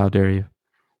the ball. How dare you?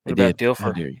 what They about did.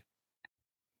 How Dilfer? dare you?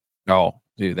 Oh,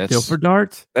 dude, that's Dilfer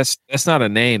Darts? That's not a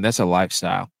name. That's a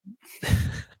lifestyle.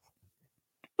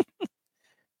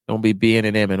 Don't be being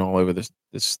and Ming all over the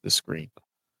screen.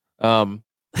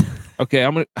 Okay,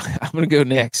 I'm gonna go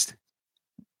next.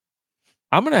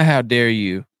 I'm gonna how dare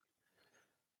you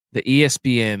the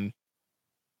ESPN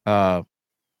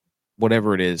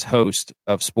whatever it is host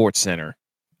of Sports Center,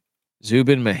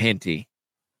 Zubin Mehenti.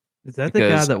 Is that the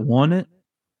guy that won it?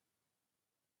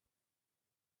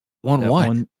 Won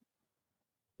what?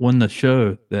 Won the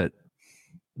show, that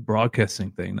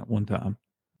broadcasting thing that one time.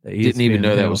 Didn't even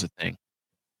know that was a thing.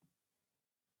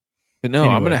 But no,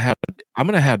 anyway. I'm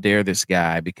gonna how dare this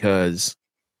guy, because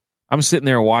I'm sitting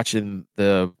there watching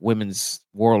the Women's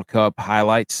World Cup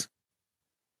highlights,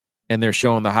 and they're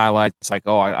showing the highlights like,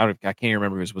 oh, I can't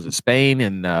remember was it Spain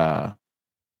and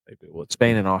maybe it was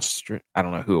Spain and Austria. I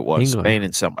don't know who it was. England. Spain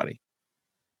and somebody.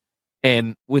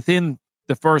 And within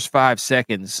the first 5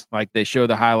 seconds, like they show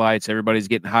the highlights, everybody's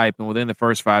getting hype, and within the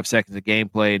first 5 seconds of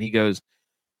gameplay, and he goes,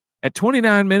 at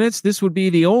 29 minutes, this would be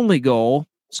the only goal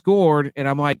scored, and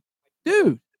I'm like,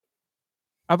 dude,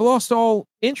 I've lost all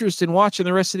interest in watching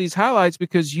the rest of these highlights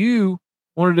because you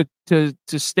wanted to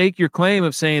stake your claim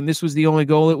of saying this was the only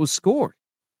goal that was scored.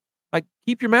 Like,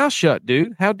 keep your mouth shut,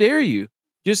 dude. How dare you?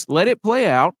 Just let it play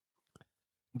out.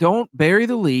 Don't bury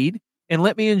the lead, and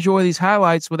let me enjoy these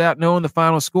highlights without knowing the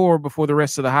final score before the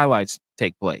rest of the highlights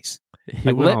take place.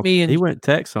 He went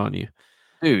text on you.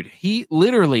 Dude, he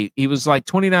was like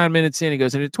 29 minutes in. He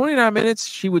goes, and at 29 minutes,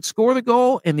 she would score the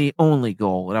goal and the only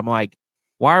goal. And I'm like,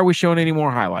 why are we showing any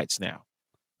more highlights now?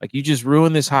 Like, you just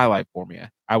ruined this highlight for me.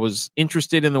 I was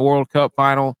interested in the World Cup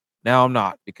final. Now I'm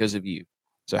not because of you.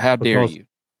 So how dare you?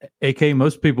 AK,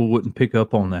 most people wouldn't pick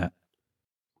up on that.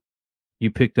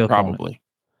 You picked up probably. On it.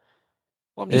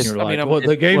 Well, I'm just,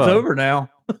 the game's over now.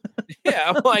 Yeah,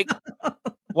 I'm like,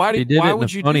 why would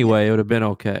you in a funny way? It would have been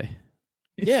okay.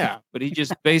 Yeah, but he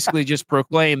just basically just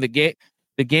proclaimed the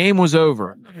game was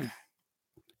over,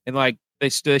 and like they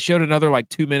showed another like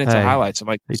 2 minutes of highlights. I'm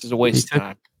like, this is a waste of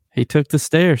time. He took the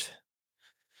stairs.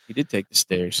 He did take the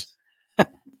stairs.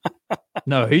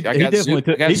 No, he definitely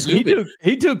took.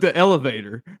 He took the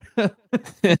elevator.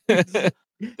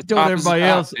 He told everybody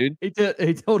else. Dude. He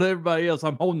told everybody else,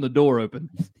 "I'm holding the door open."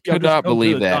 Could not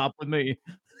believe that. Top with me.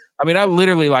 I mean, I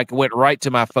literally like went right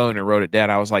to my phone and wrote it down.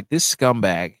 I was like, "This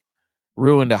scumbag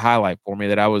ruined a highlight for me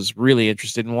that I was really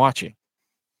interested in watching."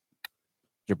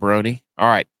 Jabroni. All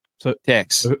right. So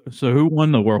Tex. So who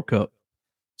won the World Cup?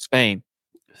 Spain.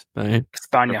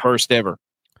 España. The first ever.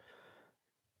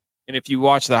 And if you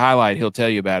watch the highlight, he'll tell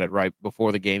you about it right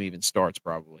before the game even starts,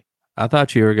 probably. I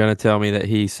thought you were going to tell me that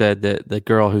he said that the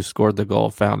girl who scored the goal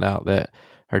found out that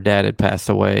her dad had passed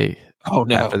away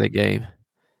after the game,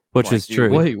 which is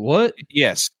true. Wait, what?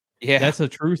 Yes. Yeah. That's a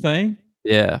true thing?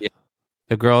 Yeah.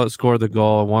 The girl that scored the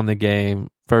goal won the game.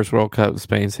 First World Cup in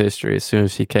Spain's history. As soon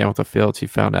as she came off the field, she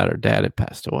found out her dad had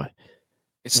passed away.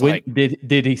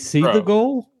 Did he see the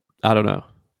goal? I don't know.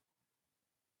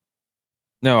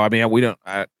 No, I mean, we don't.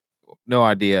 No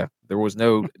idea. There was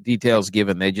no details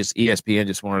given. ESPN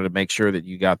just wanted to make sure that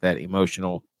you got that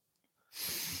emotional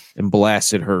and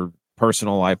blasted her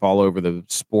personal life all over the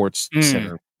Sports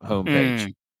Center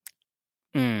homepage.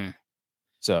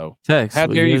 So, Tex, how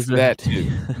dare you for that too?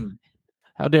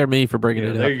 How dare me for bringing it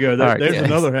up? There you go. There's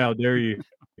another how dare you.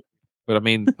 But I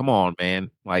mean, come on, man.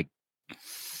 Like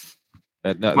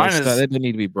that doesn't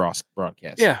need to be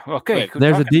broadcast. Yeah. Okay.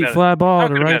 There's a deep fly ball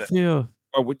to right field.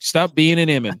 Oh, stop being an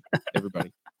Emin,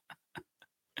 everybody.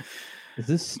 Is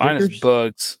this stickers? Mine is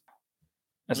bugs.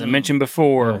 As I mentioned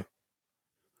before,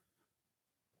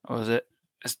 what was it?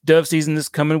 It's dove season this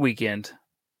coming weekend.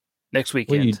 Next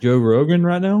weekend. What are you, Joe Rogan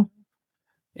right now?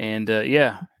 And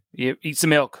you eat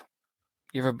some elk.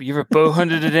 You ever bow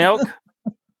hunted an elk?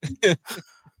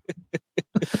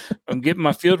 I'm getting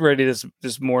my field ready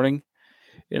this morning,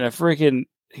 and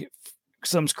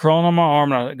something's crawling on my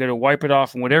arm, and I got to wipe it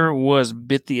off, and whatever it was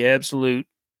bit the absolute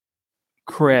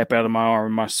crap out of my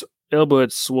arm. My elbow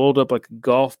had swelled up like a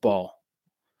golf ball.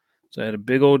 So I had a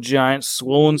big old giant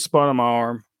swollen spot on my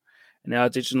arm, and now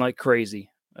it's itching like crazy.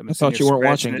 I thought you weren't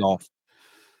watching golf.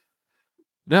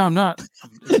 No, I'm not.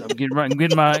 I'm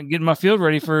getting my field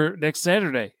ready for next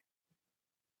Saturday.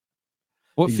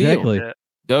 What Exactly. field?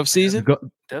 Dove season?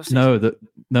 Dove season.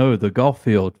 The golf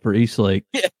field for East Lake.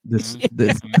 Yeah. This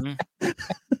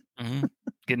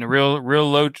Getting a real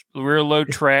low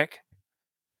track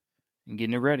and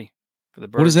getting it ready for the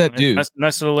birds. What does that do?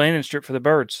 Nice little landing strip for the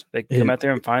birds. They can come out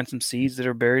there and find some seeds that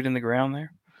are buried in the ground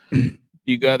there.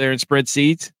 You go out there and spread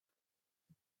seeds?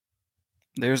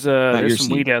 There's some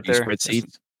weed out there. Spread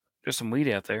seeds? There's some weed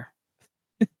out there.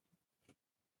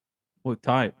 What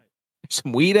type?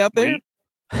 Some weed out there?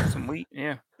 Some wheat,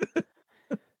 yeah.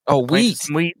 Oh, wheat.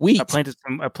 Wheat. I planted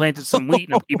some wheat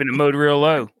and I'm keeping it mowed real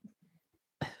low.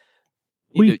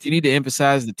 You need to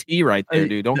emphasize the T right there,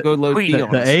 dude. Don't go low T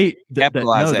on us.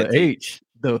 Capitalize that the H.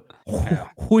 The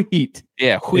wheat.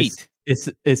 Yeah, wheat.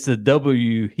 It's the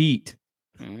W heat.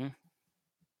 Mm-hmm.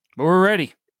 But we're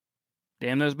ready.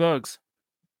 Damn those bugs.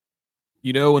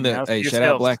 You know when the shout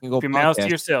out Black and Gold. Keep your mouths to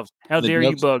yourselves. How dare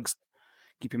you, bugs?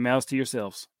 Keep your mouths to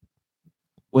yourselves.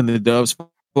 When the doves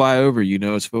fly over, you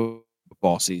know it's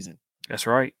football season. That's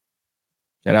right.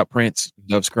 Shout out Prince.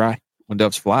 Doves cry when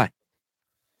doves fly.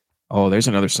 Oh, there's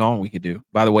another song we could do.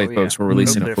 By the way, folks, we're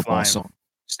releasing a football song.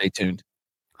 Stay tuned.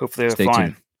 Hopefully they're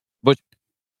flying.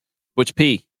 Butch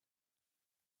P.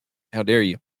 How dare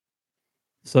you?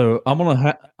 So I'm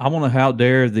gonna how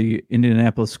dare the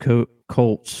Indianapolis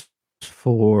Colts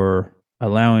for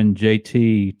allowing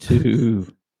JT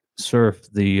to surf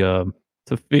the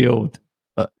field,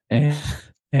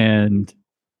 and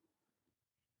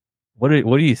what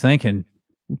are you thinking?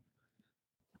 I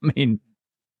mean,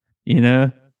 you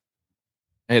know.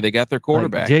 Hey, they got their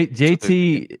quarterback.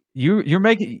 JT,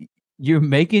 you're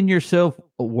making yourself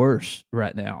worse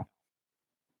right now.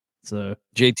 So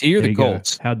JT or the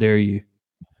Colts? How dare you?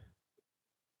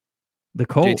 The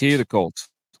Colts. JT or the Colts?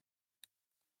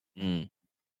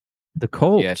 The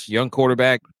Colts. Yes, young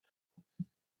quarterback.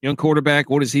 Young quarterback.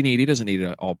 What does he need? He doesn't need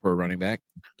an all-pro running back.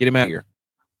 Get him out here.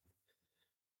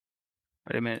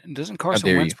 Wait a minute. Doesn't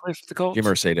Carson Wentz play for the Colts? Jim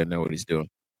Irsay doesn't know what he's doing.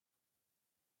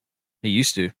 He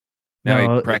used to.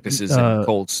 Now he practices in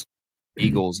Colts,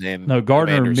 Eagles, and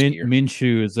Gardner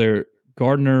Minshew is their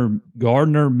Gardner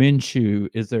Minshew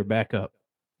is their backup.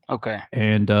 Okay,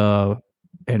 and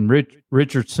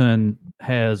Richardson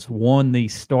has won the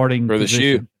starting for the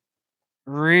position. shoe.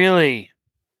 Really?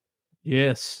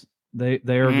 Yes, they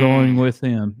are going with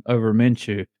him over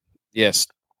Minshew. Yes.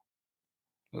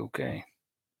 Okay.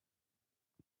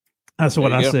 That's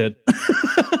what I said.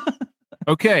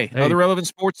 Okay. Hey. Other relevant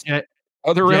sports.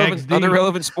 Other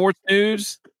relevant sports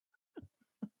news.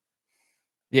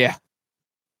 Yeah.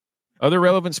 Other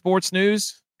relevant sports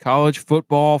news. College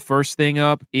football, first thing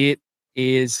up. It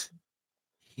is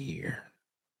here.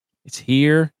 It's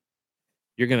here.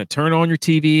 You're going to turn on your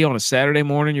TV on a Saturday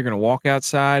morning. You're going to walk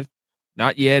outside.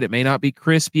 Not yet. It may not be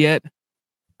crisp yet.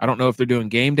 I don't know if they're doing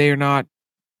game day or not,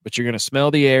 but you're going to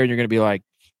smell the air and you're going to be like,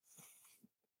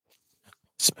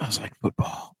 it smells like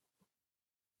football.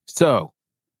 So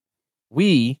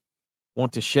we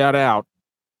want to shout out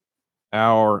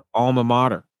our alma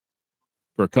mater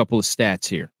for a couple of stats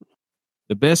here.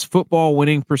 The best football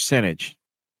winning percentage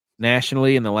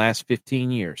nationally in the last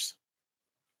 15 years.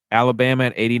 Alabama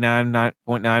at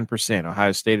 89.9%,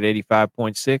 Ohio State at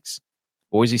 85.6%,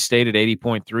 Boise State at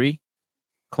 80.3%,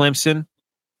 Clemson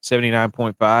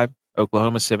 79.5%,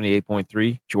 Oklahoma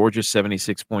 78.3%, Georgia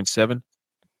 76.7%,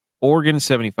 Oregon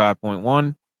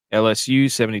 75.1%, LSU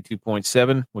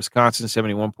 72.7%, Wisconsin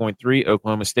 71.3%,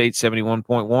 Oklahoma State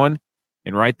 71.1%,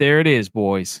 and right there it is,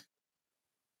 boys.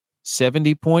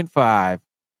 70.5%,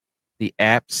 the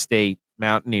App State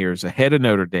Mountaineers ahead of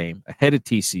Notre Dame, ahead of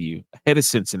TCU, ahead of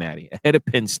Cincinnati, ahead of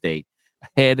Penn State,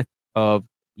 ahead of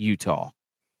Utah.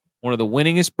 One of the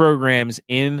winningest programs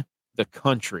in the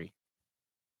country.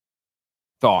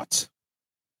 Thoughts?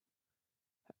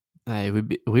 Hey,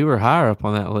 we were higher up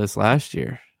on that list last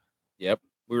year. Yep.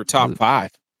 We were top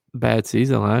 5. Bad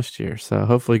season last year. So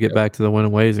hopefully get back to the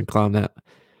winning ways and climb that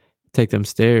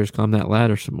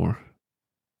ladder some more.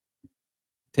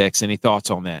 Tex, any thoughts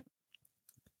on that?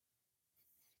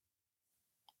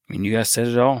 I mean, you guys said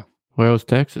it all. Where was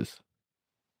Texas?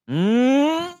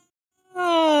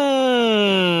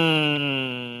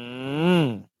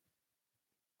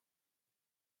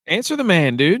 Answer the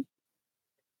man, dude.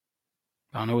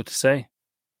 I don't know what to say.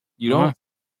 You don't?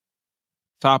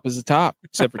 Top is the top,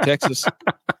 except for Texas.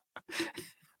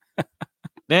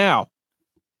 Now,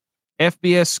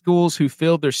 FBS schools who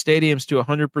filled their stadiums to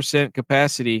 100%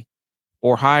 capacity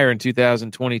or higher in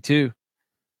 2022.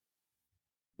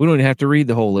 We don't even have to read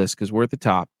the whole list because we're at the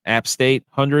top. App State,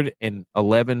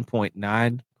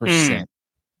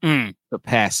 111.9%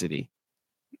 capacity.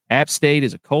 App State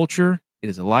is a culture. It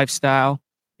is a lifestyle.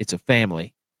 It's a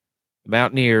family. The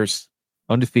Mountaineers,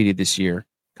 undefeated this year,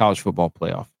 college football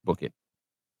playoff. Book it.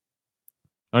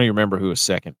 I don't even remember who was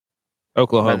second.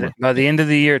 Oklahoma. By the end of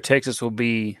the year, Texas will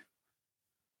be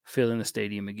filling the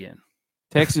stadium again.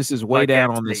 Texas is way Like down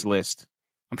App on this State. list.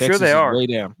 I'm Texas sure they is are. way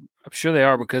down. I'm sure they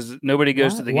are because nobody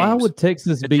goes to the games. Why would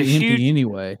Texas be It's a empty huge-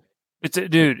 anyway?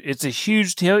 It's a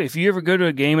huge tail. If you ever go to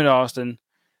a game in Austin,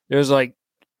 there's like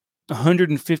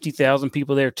 150,000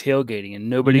 people there tailgating, and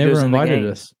nobody You goes never in the invited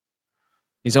game. us.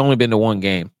 He's only been to one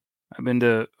game. I've been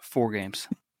to 4 games.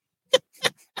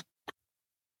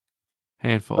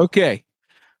 Handful. Okay.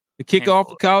 The kickoff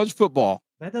Handful. of college football.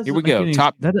 That doesn't Here we make go. any-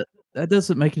 Top. That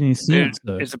doesn't make any Dude, sense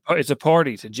though. it's a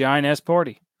party. It's a giant ass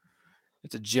party.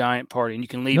 It's a giant party, and you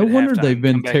can leave. No at wonder halftime they've and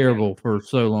been come back in. terrible for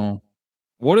so long.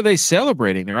 What are they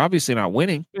celebrating? They're obviously not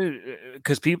winning.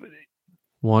 Because people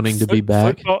Wanting to be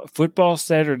back. Football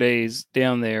Saturdays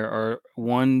down there are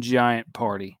one giant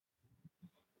party.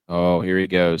 Oh, here he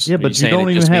goes. Yeah, Are but you saying don't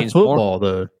it even just have means more? football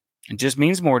though. It just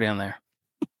means more down there.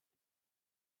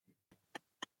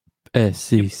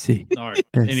 SEC. All right.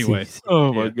 Anyway, SEC.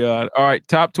 Oh my Yeah. God! All right,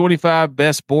 top 25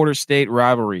 best border state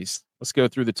rivalries. Let's go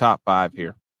through the top 5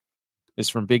 here. It's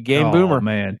from Big Game oh, Boomer.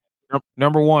 man,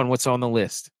 Number 1. What's on the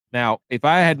list? Now, if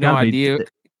I had no Gotta be- idea,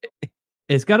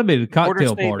 it's got to be the Border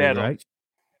cocktail state party, battle. right?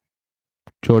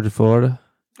 Georgia, Florida.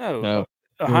 no.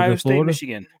 Ohio Georgia, State, Florida?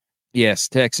 Michigan. Yes,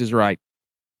 Texas, right.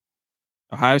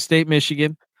 Ohio State,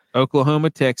 Michigan, Oklahoma,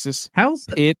 Texas, How's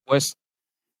Pitt,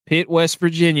 West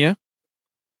Virginia,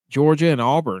 Georgia, and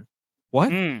Auburn. What?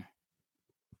 Mm.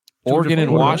 Oregon and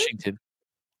Florida. Washington.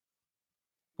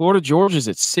 Florida, Georgia's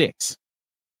at 6.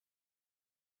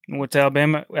 What's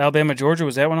Alabama? Alabama, Georgia.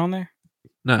 Was that one on there?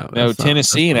 No, No, that's not-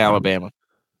 Tennessee and that's not- Alabama.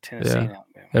 Tennessee Yeah. and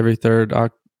Alabama. Every third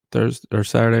Thursday or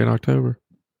Saturday in October.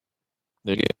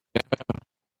 There you go.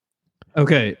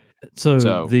 okay?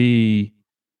 So the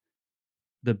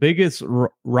biggest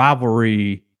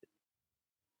rivalry,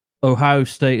 Ohio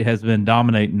State has been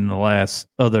dominating the last,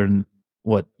 other than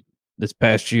what, this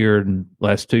past year and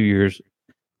last 2 years,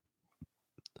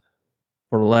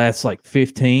 for the last like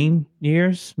 15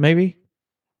 years, maybe.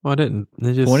 Well, I didn't.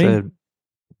 They just 20? said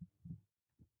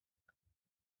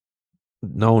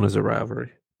known as a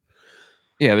rivalry.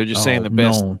 Yeah, they're just saying Oh, the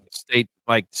best known.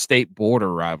 state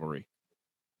border rivalry.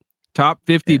 Top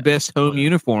 50 best home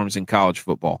uniforms in college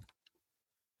football.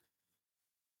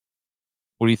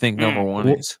 What do you think number 1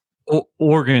 Well- is?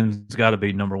 Oregon's got to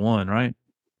be number 1, right?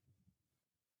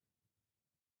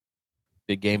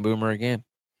 Big Game Boomer again.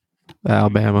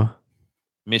 Alabama.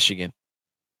 Michigan.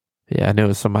 Yeah, I knew it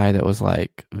was somebody that was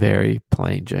like very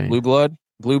plain Jane. Blue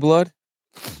blood.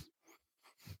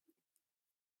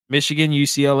 Michigan,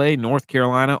 UCLA, North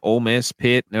Carolina, Ole Miss,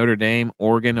 Pitt, Notre Dame,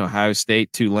 Oregon, Ohio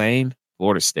State, Tulane,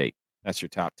 Florida State. That's your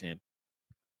top 10.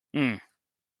 Hmm.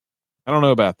 I don't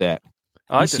know about that.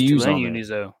 I like those ECU's Tulane on there. unis,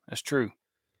 though. That's true.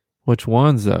 Which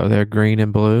ones though? They're green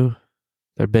and blue.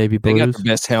 They're baby They blues. got the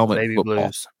best helmet in Baby football.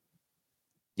 Blues.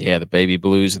 Yeah, the baby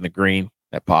blues and the green.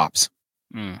 That pops.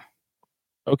 Mm.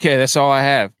 Okay, that's all I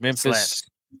have. Memphis. Slaps.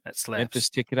 That slaps. Memphis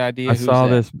ticket idea. I Who's saw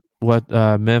that? this. What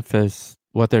Memphis?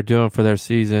 What they're doing for their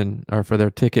season or for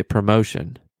their ticket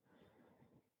promotion.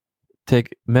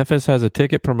 Memphis has a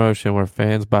ticket promotion where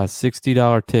fans buy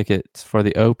 $60 tickets for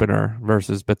the opener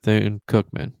versus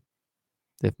Bethune-Cookman.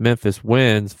 If Memphis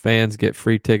wins, fans get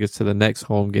free tickets to the next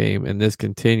home game, and this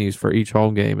continues for each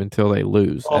home game until they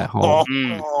lose at home.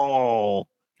 Oh,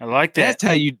 I like that.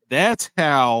 That's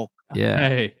how. Yeah.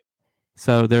 Hey,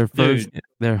 So their Dude.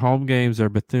 their home games are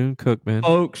Bethune-Cookman.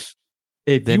 folks,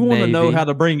 if Then you want to know Navy. how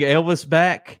to bring Elvis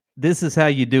back, this is how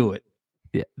you do it.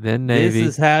 Yeah, then Navy.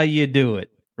 This is how you do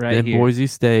it, right then here. Boise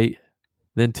State,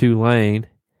 then Tulane,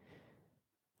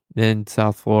 then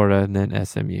South Florida, and then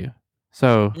SMU.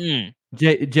 So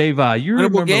J-Vi, you Winnable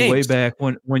remember way games. back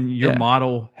when your Yeah.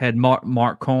 model had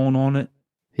Mark Cohn on it?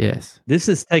 yes, This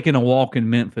is taking a walk in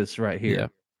Memphis right here. Yeah.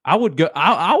 I would go.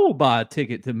 I will buy a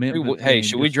ticket to Memphis. Hey,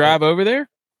 should we drive over there?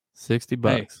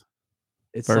 $60.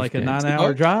 It's first like a game?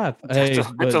 9-hour drive. Hey, It's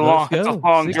but a let's long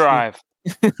go. 60. drive.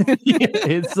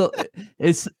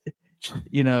 it's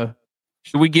you know,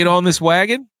 Should we get on this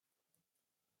wagon?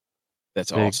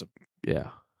 That's Big. awesome. Yeah,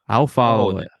 I'll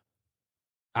follow Oh, it.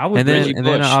 I would And then, Reggie and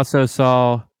then Bush. I also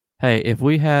saw, hey, if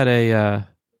we had a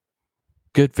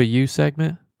good for you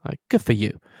segment, like good for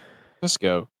you. Let's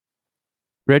go.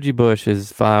 Reggie Bush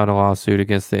is filing a lawsuit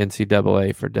against the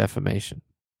NCAA for defamation.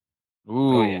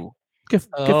 Ooh. yeah. Good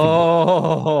for him.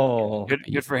 Oh,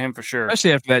 Good for him for sure.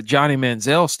 Especially after that Johnny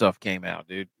Manziel stuff came out,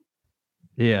 dude.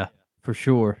 yeah, for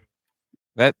sure.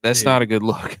 That's Dude. not a good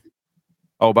look.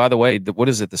 Oh, by the way, what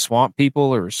is it? The Swamp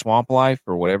People or Swamp Life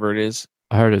or whatever it is?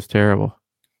 I heard it's terrible.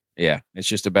 Yeah, it's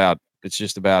just about The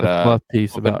fluff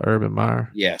piece about Urban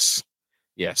Meyer. Yes.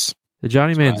 The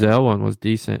Johnny That's right. Manziel one was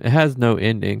decent. It has no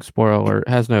ending. Spoiler alert,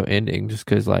 it has no ending just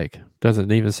because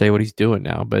doesn't even say what he's doing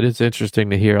now. But it's interesting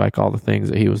to hear all the things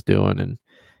that he was doing and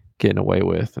getting away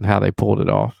with and how they pulled it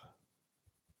off.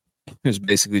 It was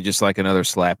basically just like another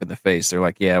slap in the face. They're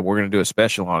like, yeah, we're going to do a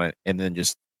special on it and then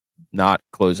just not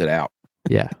close it out.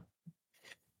 Yeah.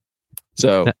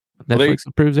 So Netflix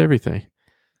approves everything.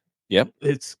 Yep.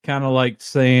 It's kind of like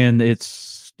saying it's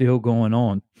still going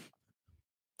on.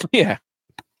 Yeah.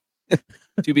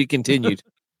 To be continued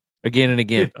again and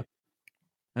again.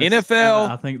 Yeah. NFL.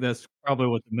 I think that's probably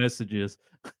what the message is.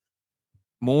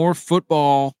 More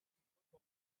football.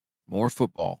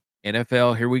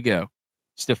 NFL, here we go.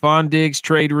 Stephon Diggs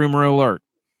trade rumor alert.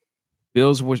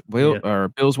 Bills wide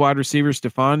receiver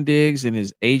Stephon Diggs and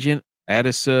his agent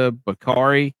Adisa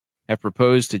Bakari have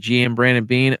proposed to GM Brandon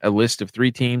Beane a list of 3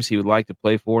 teams he would like to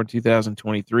play for in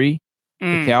 2023.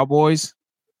 The Cowboys,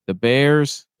 the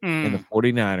Bears, and the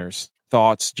 49ers.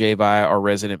 Thoughts, J-Vi, our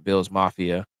resident Bills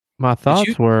Mafia. My thoughts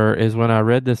is when I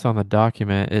read this on the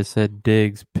document, it said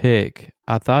Diggs pick.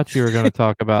 I thought you were going to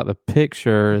talk about the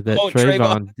picture that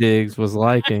Trayvon Diggs was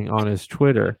liking on his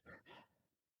Twitter.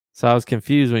 So I was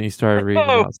confused when you started reading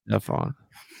about Stephon.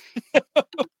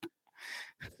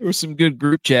 There were some good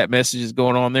group chat messages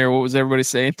going on there. What was everybody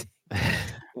saying?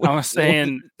 I was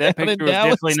saying that picture was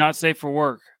definitely not safe for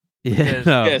work. Yeah,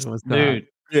 no, it was not. Dude.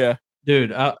 Yeah.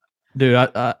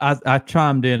 I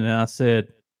chimed in and I said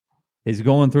he's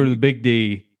going through the big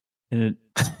D, and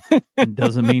it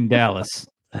doesn't mean Dallas.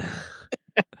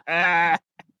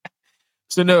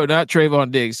 So no, not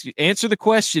Trayvon Diggs. Answer the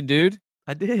question, dude.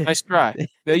 I did. Nice try.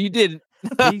 No, you didn't.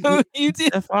 You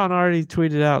did. Stephon already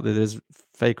tweeted out that there's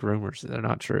fake rumors. They're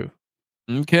not true.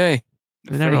 Okay.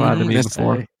 They never lied to me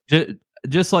before.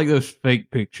 Just like those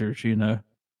fake pictures,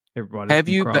 everybody.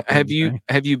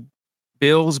 Have you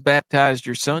Bills baptized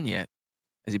your son yet?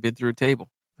 Has he been through a table?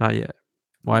 Not yet.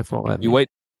 Wife won't let me. You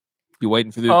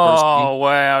waiting for the first game?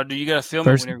 Wow. Do you got to film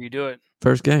it whenever you do it?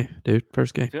 First game, dude.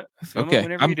 First game. Film it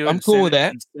whenever you do I'm cool with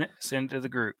that. Send it to the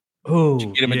group. Oh, did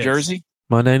you get him a jersey?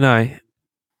 Monday night,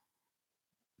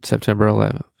 September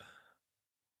 11th.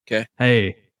 Okay.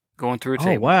 Hey. Going through a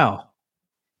table. Oh, wow.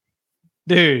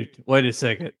 Dude, wait a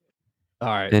second. All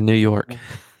right. In New York.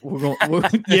 We got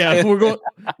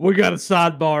a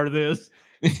sidebar this.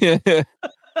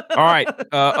 All right.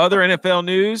 Other NFL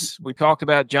news. We talked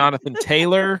about Jonathan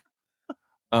Taylor.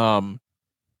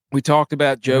 We talked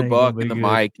about Joe Buck and the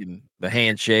mic and the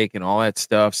handshake and all that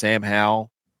stuff. Sam Howell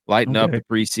lighting up the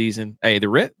preseason. Hey,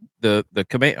 the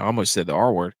command. I almost said the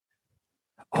R word.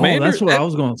 Commander, that's what I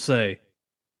was going to say,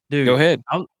 dude. Go ahead.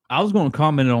 I was going to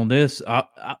comment on this. I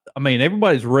mean,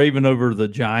 everybody's raving over the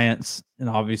Giants and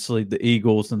obviously the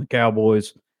Eagles and the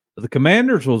Cowboys. The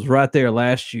Commanders was right there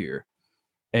last year,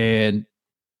 and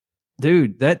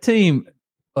dude, that team,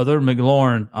 other than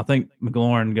McLaurin, I think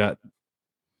McLaurin got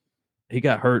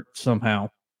hurt somehow.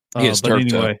 Yes,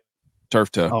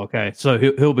 turf toe. Okay, so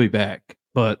he'll be back,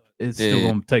 but it's still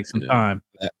going to take some time.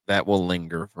 That will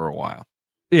linger for a while.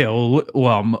 Yeah,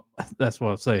 well, that's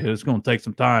what I say. It's going to take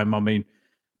some time. I mean,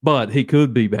 but he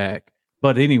could be back.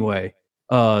 But anyway,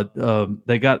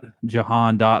 they got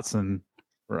Jahan Dotson,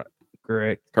 right?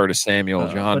 Correct. Curtis Samuel,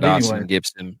 Jahan Dotson, anyway.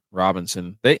 Gibson,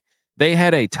 Robinson. They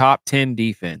had a top 10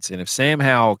 defense, and if Sam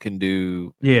Howell can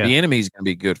the enemy's going to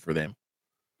be good for them.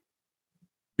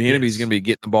 The enemy's going to be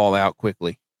getting the ball out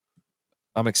quickly.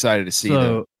 I'm excited to see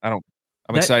them. I'm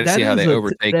excited to see how they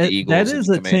overtake the Eagles. That is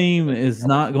a team is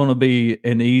not going to be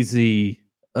an easy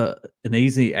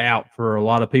out for a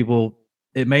lot of people.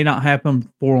 It may not happen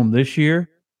for them this year,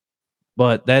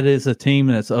 but that is a team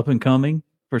that's up and coming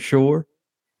for sure.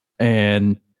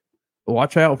 And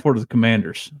watch out for the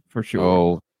Commanders for sure.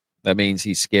 Oh, that means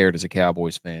he's scared as a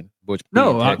Cowboys fan.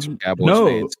 No,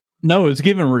 it's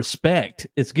giving respect.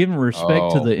 It's giving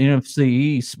respect to the NFC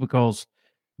East because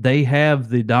they have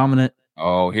the dominant.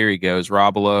 Oh, here he goes,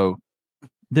 Rob Lowe.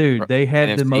 Dude, they have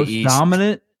NFC the most East.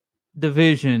 dominant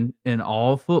division in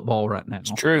all football right now.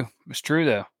 It's true. It's true,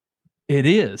 though. It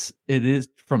is. It is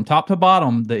from top to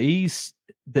bottom. The East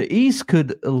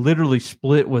could literally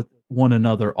split with one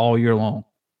another all year long.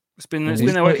 It's been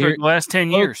that way for the last 10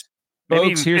 years.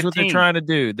 Folks, here's what they're trying to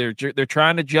do. They're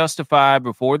trying to justify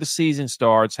before the season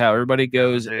starts how everybody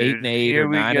goes 8-8 or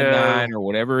 9-9 or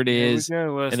whatever it is,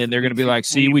 and then they're going to be like,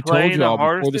 "See, we told y'all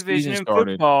before the season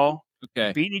started." Football,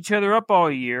 Okay. beating each other up all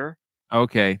year.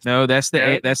 Okay. No, that's the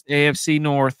AFC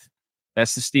North.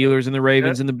 That's the Steelers and the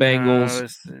Ravens and the Bengals.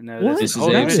 This is whole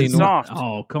division soft.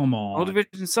 Oh, come on. Whole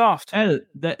division soft.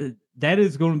 That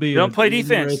is going to be. They don't play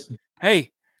defense.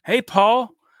 Hey,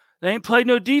 Paul, they ain't played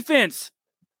no defense.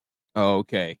 Oh,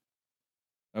 okay.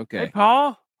 Okay. Hey,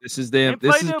 Paul. This is them.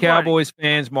 This is Cowboys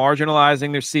fans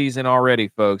marginalizing their season already,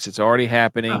 folks. It's already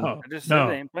happening. Oh,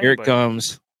 Here it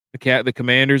comes. The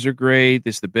Commanders are great.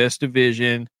 This is the best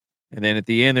division. And then at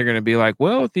the end, they're going to be like,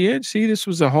 well, at the end, see, this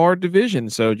was a hard division.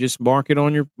 So just mark it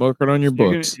on your books.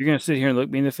 You're going to sit here and look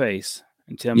me in the face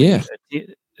and tell me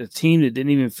a team that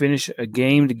didn't even finish a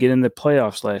game to get in the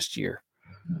playoffs last year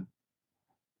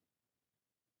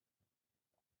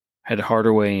had a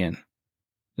harder way in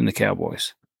than the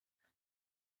Cowboys.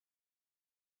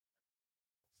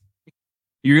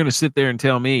 You're going to sit there and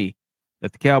tell me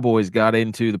that the Cowboys got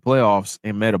into the playoffs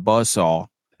and met a buzzsaw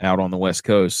out on the West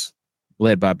Coast,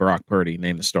 led by Brock Purdy,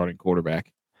 named the starting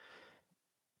quarterback.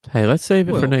 Hey, let's save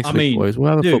it for next week, boys. We'll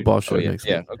have a football show next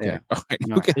week. Okay. Yeah. All right.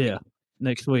 No. Okay. Yeah.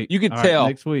 Next week. You can tell.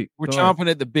 Next week. We're chomping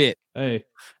at the bit. Hey.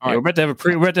 We're about to have a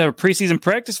preseason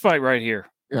practice fight right here.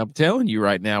 I'm telling you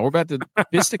right now, we're about to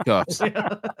fisticuffs.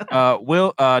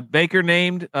 Baker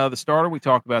named the starter. We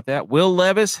talked about that. Will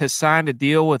Levis has signed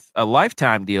a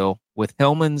lifetime deal with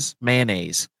Hellman's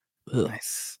Mayonnaise.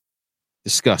 Nice.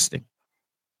 Disgusting.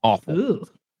 Awful. Ugh.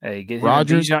 Hey, get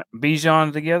Rogers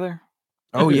Bijan together.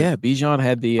 Oh yeah, Bijan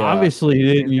had the obviously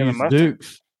he didn't use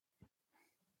Dukes.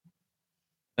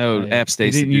 No, App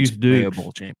State didn't use Dukes.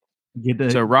 Bowl champion.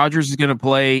 So Rogers is going to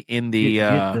play in the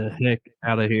get the heck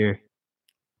out of here.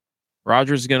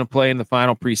 Rogers is going to play in the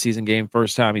final preseason game.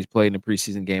 First time he's played in a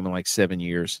preseason game in like 7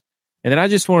 years. And then I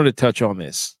just wanted to touch on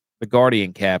this. The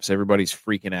Guardian caps everybody's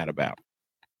freaking out about.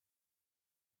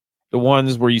 The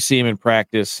ones where you see them in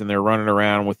practice and they're running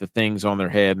around with the things on their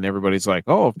head and everybody's like,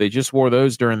 oh, if they just wore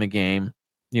those during the game,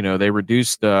 they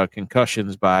reduced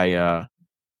concussions by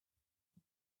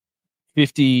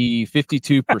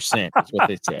 52% is what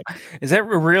they said. Is that a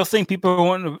real thing? People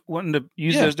are wanting to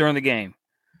use those during the game?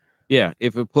 Yeah,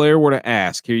 if a player were to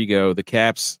ask, here you go, the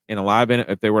caps in a live,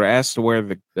 if they were to ask to wear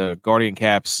the Guardian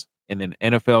caps in an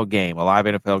NFL game, a live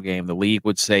NFL game, the league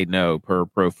would say no per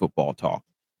Pro Football Talk.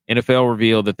 NFL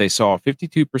revealed that they saw a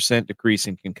 52% decrease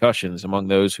in concussions among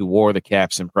those who wore the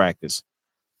caps in practice.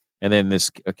 And then this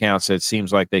account said,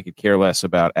 seems like they could care less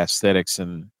about aesthetics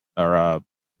or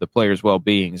the players'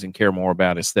 well-beings and care more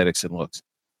about aesthetics and looks.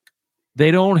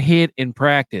 They don't hit in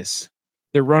practice.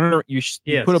 They're running. You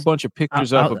put a bunch of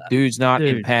pictures up of dudes not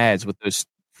in pads with those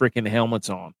freaking helmets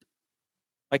on.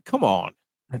 Like, come on.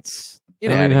 They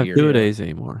don't even have two-a-days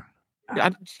anymore.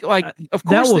 Of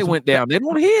course they went down. They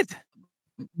don't hit.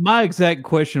 My exact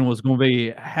question was going to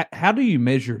be, how do you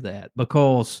measure that?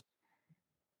 Because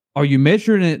are you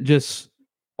measuring it just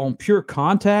on pure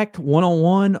contact,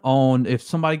 one-on-one, on if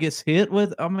somebody gets hit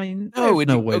with? I mean, there's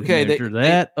no way to measure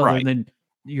that other than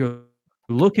you're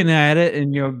looking at it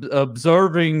and you're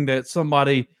observing that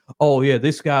somebody, oh, yeah,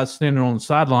 this guy's standing on the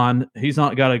sideline. He's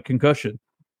not got a concussion.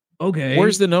 Okay.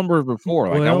 Where's the number before?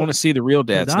 Like, I want to see the real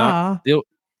stats, not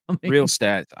real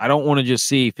stats. I don't want to just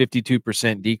see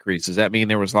 52% decrease. Does that mean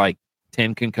there was like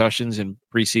 10 concussions in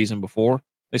preseason before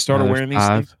they started wearing these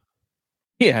things?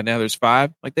 Yeah, now there's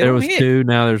 5. Like there was 2,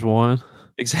 now there's 1.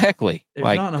 Exactly. There's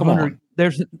like, come on.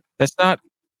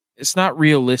 It's not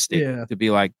realistic to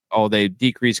be like, oh, they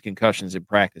decrease concussions in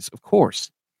practice. Of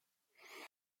course.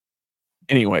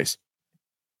 Anyways,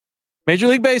 Major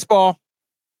League Baseball.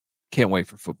 Can't wait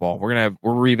for football. We're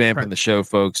revamping the show,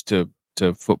 folks, to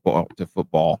football.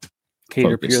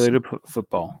 Cater purely to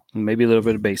football. Maybe a little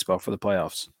bit of baseball for the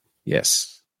playoffs.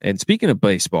 Yes. And speaking of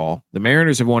baseball, the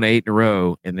Mariners have won 8 in a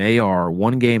row, and they are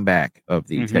 1 game back of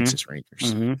the Texas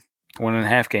Rangers.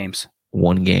 1.5 games.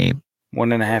 1 game.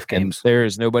 1.5 games. And there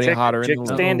is nobody hotter in the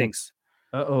league. Standings.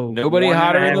 Nobody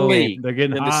hotter in the league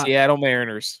than the Seattle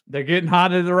Mariners. They're getting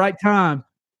hot at the right time.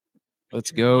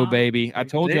 Let's go, baby. I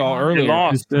told y'all earlier. They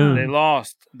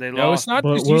lost. No, it's not.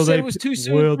 You said it was too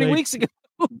soon 3 weeks ago.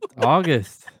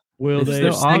 August. Will they?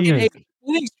 Their second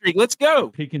 8-week streak. Let's go.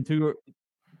 Peaking too.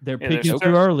 They're peaking too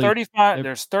early. 35.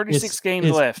 There's 36 games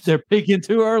left. They're peaking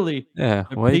too early. Yeah,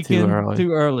 way too early.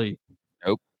 Too early.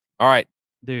 Nope. All right,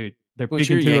 dude. They're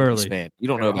peaking too early. Fan. You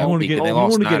don't know about. I want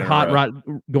to get hot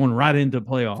going right into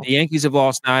playoffs. The Yankees have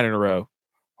lost 9 in a row.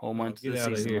 Whole month of the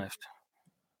season left.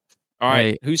 All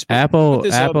right, Apple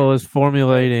is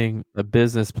formulating a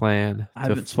business plan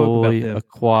to fully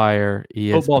acquire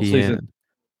ESPN.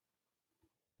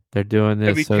 They're doing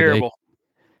this so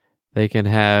they can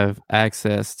have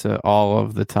access to all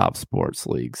of the top sports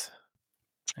leagues.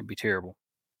 That'd be terrible.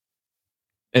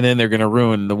 And then they're going to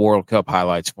ruin the World Cup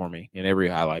highlights for me in every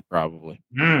highlight, probably.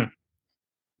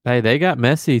 Hey, they got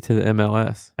Messi to the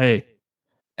MLS. Hey,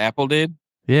 Apple did?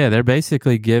 Yeah, they're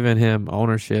basically giving him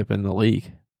ownership in the league.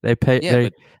 They pay. Yeah,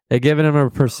 They're giving him a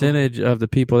percentage of the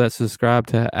people that subscribe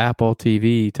to Apple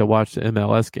TV to watch the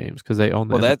MLS games because they own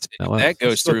the well, MLS. that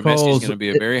goes through. Messi's going to be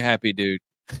a very happy dude.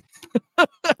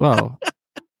 Well,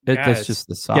 that's Guys, just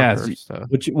the soccer guys, stuff.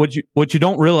 what you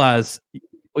don't realize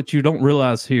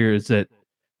here is that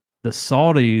the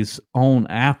Saudis own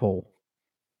Apple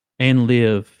and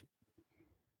Live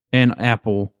and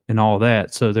Apple and all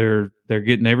that, so they're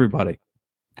getting everybody.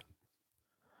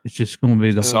 It's just going to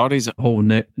be the Saudis, whole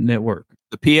network.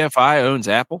 the PFI owns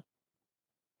Apple.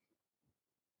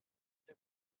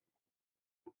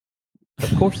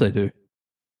 Of course they do.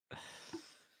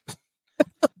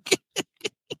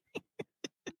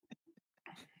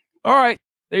 All right,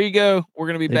 there you go. We're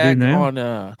going to be They back do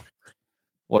now?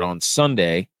 on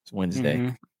Sunday? It's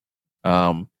Wednesday.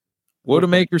 Mhm.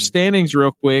 Widowmaker standings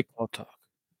real quick. I'll talk.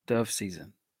 Dove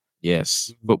season.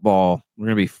 Yes, football. We're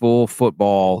going to be full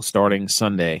football starting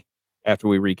Sunday after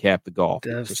we recap the golf.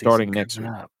 Dove So season starting next week.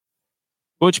 coming up.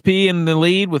 Butch P in the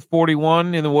lead with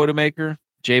 41 in the Widowmaker.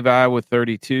 J-Vi with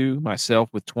 32. Myself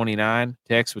with 29.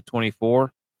 Tex with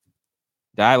 24.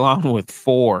 Dylon with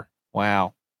 4.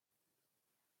 Wow.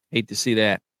 Hate to see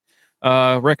that.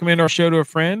 Recommend our show to a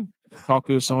friend. Talk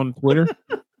to us on Twitter.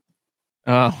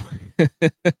 Talk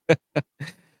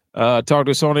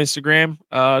to us on Instagram.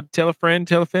 Tell a friend,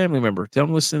 tell a family member. Tell them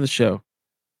to listen to the show.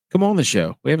 Come on the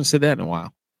show. We haven't said that in a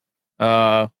while.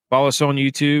 Follow us on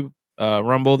YouTube,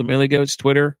 Rumble, The Millie Goats,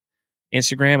 Twitter,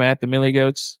 Instagram at The Millie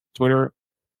Goats, Twitter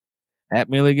at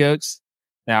Millie Goats.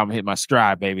 Now I'm hitting my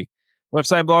stride, baby.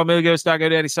 Website, blog,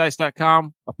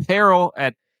 milliegoats.godaddysites.com. Apparel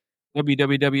at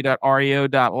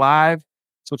www.reo.live.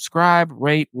 Subscribe,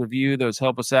 rate, review. Those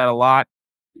help us out a lot.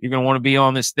 You're going to want to be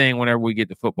on this thing whenever we get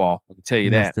to football. I can tell you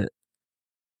that. Missed it.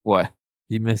 What?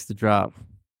 You missed the drop.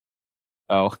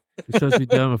 Oh. You're supposed to be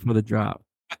done before the drop.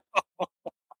 All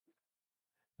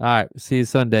right. See you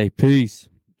Sunday. Peace.